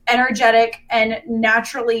energetic and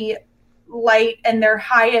naturally light and their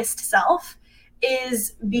highest self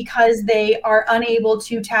is because they are unable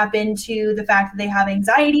to tap into the fact that they have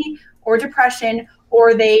anxiety or depression,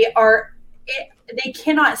 or they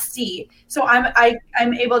cannot see. So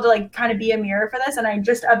I'm able to kind of be a mirror for this. And I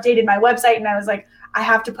just updated my website, and I was like, I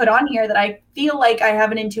have to put on here that I feel like I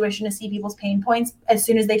have an intuition to see people's pain points as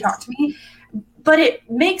soon as they talk to me. But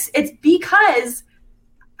it's because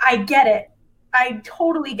I get it. I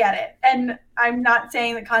totally get it. And I'm not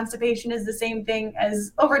saying that constipation is the same thing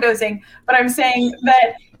as overdosing, but I'm saying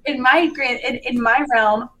that in my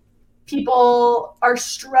realm, people are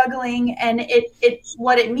struggling, and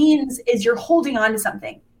what it means is you're holding on to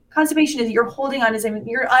something. Constipation is you're holding on to something.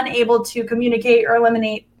 You're unable to communicate or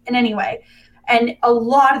eliminate in any way. And a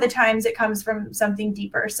lot of the times it comes from something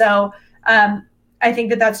deeper. So I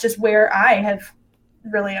think that that's just where I have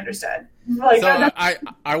really understood.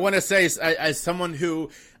 I want to say, as someone who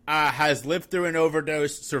has lived through an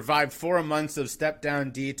overdose, survived 4 months of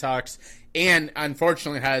step-down detox, and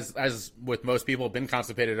unfortunately has, as with most people, been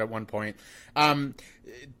constipated at one point.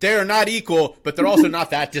 They're not equal, but they're also not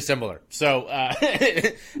that dissimilar. So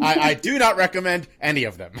I do not recommend any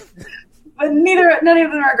of them. But none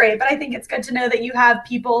of them are great. But I think it's good to know that you have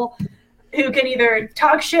people who can either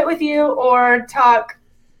talk shit with you or talk,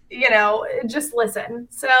 just listen.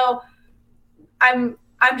 So I'm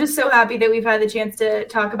just so happy that we've had the chance to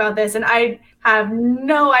talk about this, and I have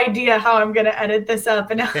no idea how I'm going to edit this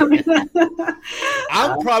up. And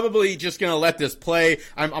I'm probably just going to let this play.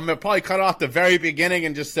 I'm going to probably cut off the very beginning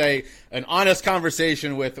and just say an honest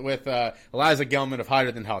conversation with Eliza Gelman of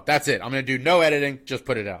Hotter Than Health. That's it. I'm going to do no editing. Just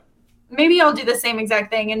put it out. Maybe I'll do the same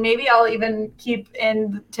exact thing, and maybe I'll even keep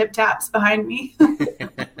in tip taps behind me.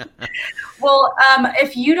 Well,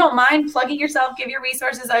 if you don't mind plugging yourself, give your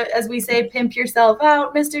resources, as we say, pimp yourself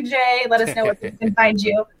out, Mr. J. Let us know where we can find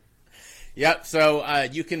you. Yep. So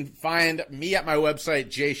you can find me at my website,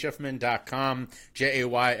 jayschiffman.com,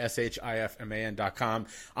 JAYSHIFMAN.com.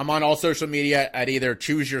 I'm on all social media at either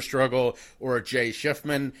Choose Your Struggle or Jay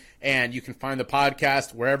Schiffman. And you can find the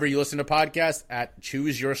podcast wherever you listen to podcasts at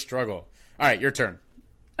Choose Your Struggle. All right, your turn.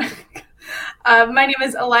 My name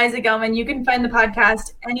is Eliza Gelman. You can find the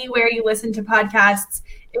podcast anywhere you listen to podcasts.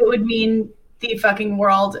 It would mean the fucking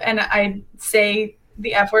world. And I say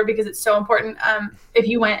the F word because it's so important. If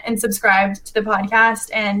you went and subscribed to the podcast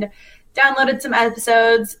and downloaded some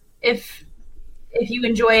episodes, if you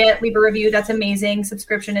enjoy it, leave a review. That's amazing.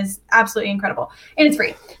 Subscription is absolutely incredible. And it's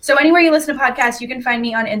free. So anywhere you listen to podcasts, you can find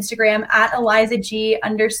me on Instagram at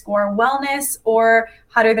ElizaG_wellness or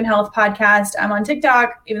Hotter Than Health podcast. I'm on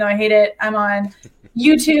TikTok, even though I hate it. I'm on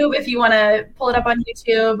YouTube if you want to pull it up on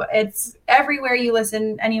YouTube. It's everywhere you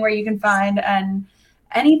listen, anywhere you can find, and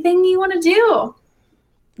anything you want to do,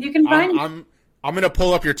 you can find. I'm going to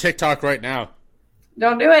pull up your TikTok right now.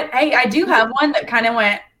 Don't do it. Hey, I do have one that kind of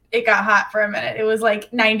it got hot for a minute. It was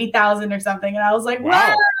like 90,000 or something. And I was like, wow.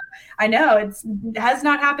 What? I know it has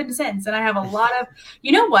not happened since. And I have a lot of,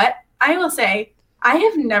 you know what? I will say I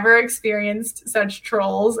have never experienced such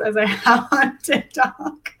trolls as I have on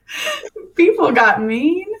TikTok. People got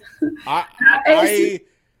mean. I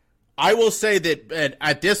will say that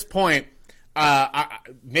at this point,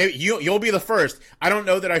 maybe you'll be the first. I don't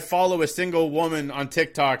know that I follow a single woman on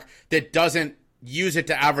TikTok that doesn't use it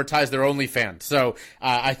to advertise their OnlyFans. So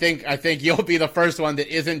I think you'll be the first one that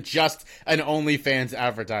isn't just an OnlyFans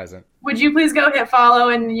advertisement. Would you please go hit follow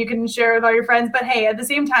and you can share with all your friends? But hey, at the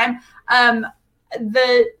same time,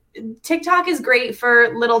 the TikTok is great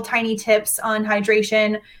for little tiny tips on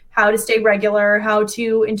hydration, how to stay regular, how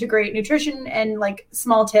to integrate nutrition, and like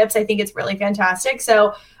small tips. I think it's really fantastic.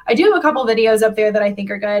 So I do have a couple videos up there that I think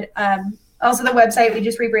are good. Also the website, we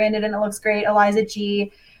just rebranded and it looks great. Eliza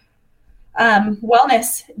G.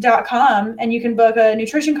 wellness.com, and you can book a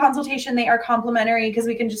nutrition consultation. They are complimentary because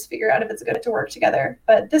we can just figure out if it's good to work together.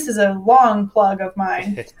 But this is a long plug of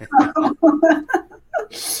mine.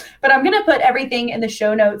 But I'm going to put everything in the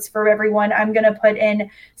show notes for everyone. I'm going to put in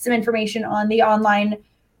some information on the online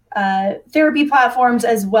therapy platforms,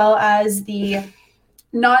 as well as the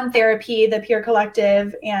non-therapy, the Peer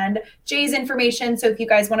Collective, and Jay's information. So if you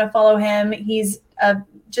guys want to follow him, he's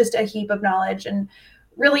just a heap of knowledge and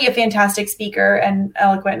really a fantastic speaker and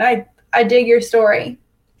eloquent. I dig your story.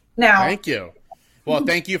 Now, thank you. Well,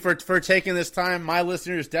 thank you for taking this time. My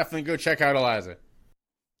listeners, definitely go check out Eliza.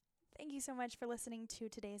 Thank you so much for listening to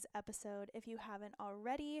today's episode. If you haven't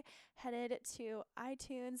already, headed to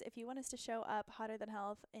iTunes. If you want us to show up Hotter Than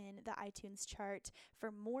Health in the iTunes chart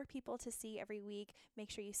for more people to see every week,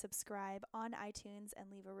 make sure you subscribe on iTunes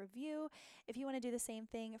and leave a review. If you want to do the same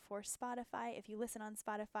thing for Spotify, if you listen on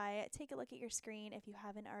Spotify, take a look at your screen. If you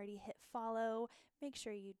haven't already hit follow, make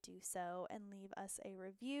sure you do so and leave us a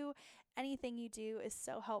review. Anything you do is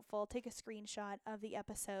so helpful. Take a screenshot of the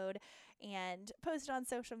episode and post it on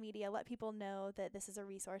social media. Let people know that this is a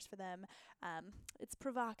resource for them. It's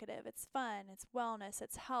provocative, it's fun, it's wellness,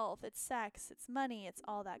 it's health, it's sex, it's money, it's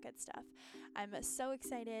all that good stuff. I'm so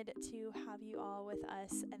excited to have you all with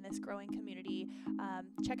us in this growing community.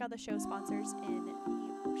 Check out the show sponsors in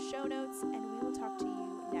the show notes, and we will talk to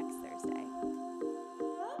you next Thursday.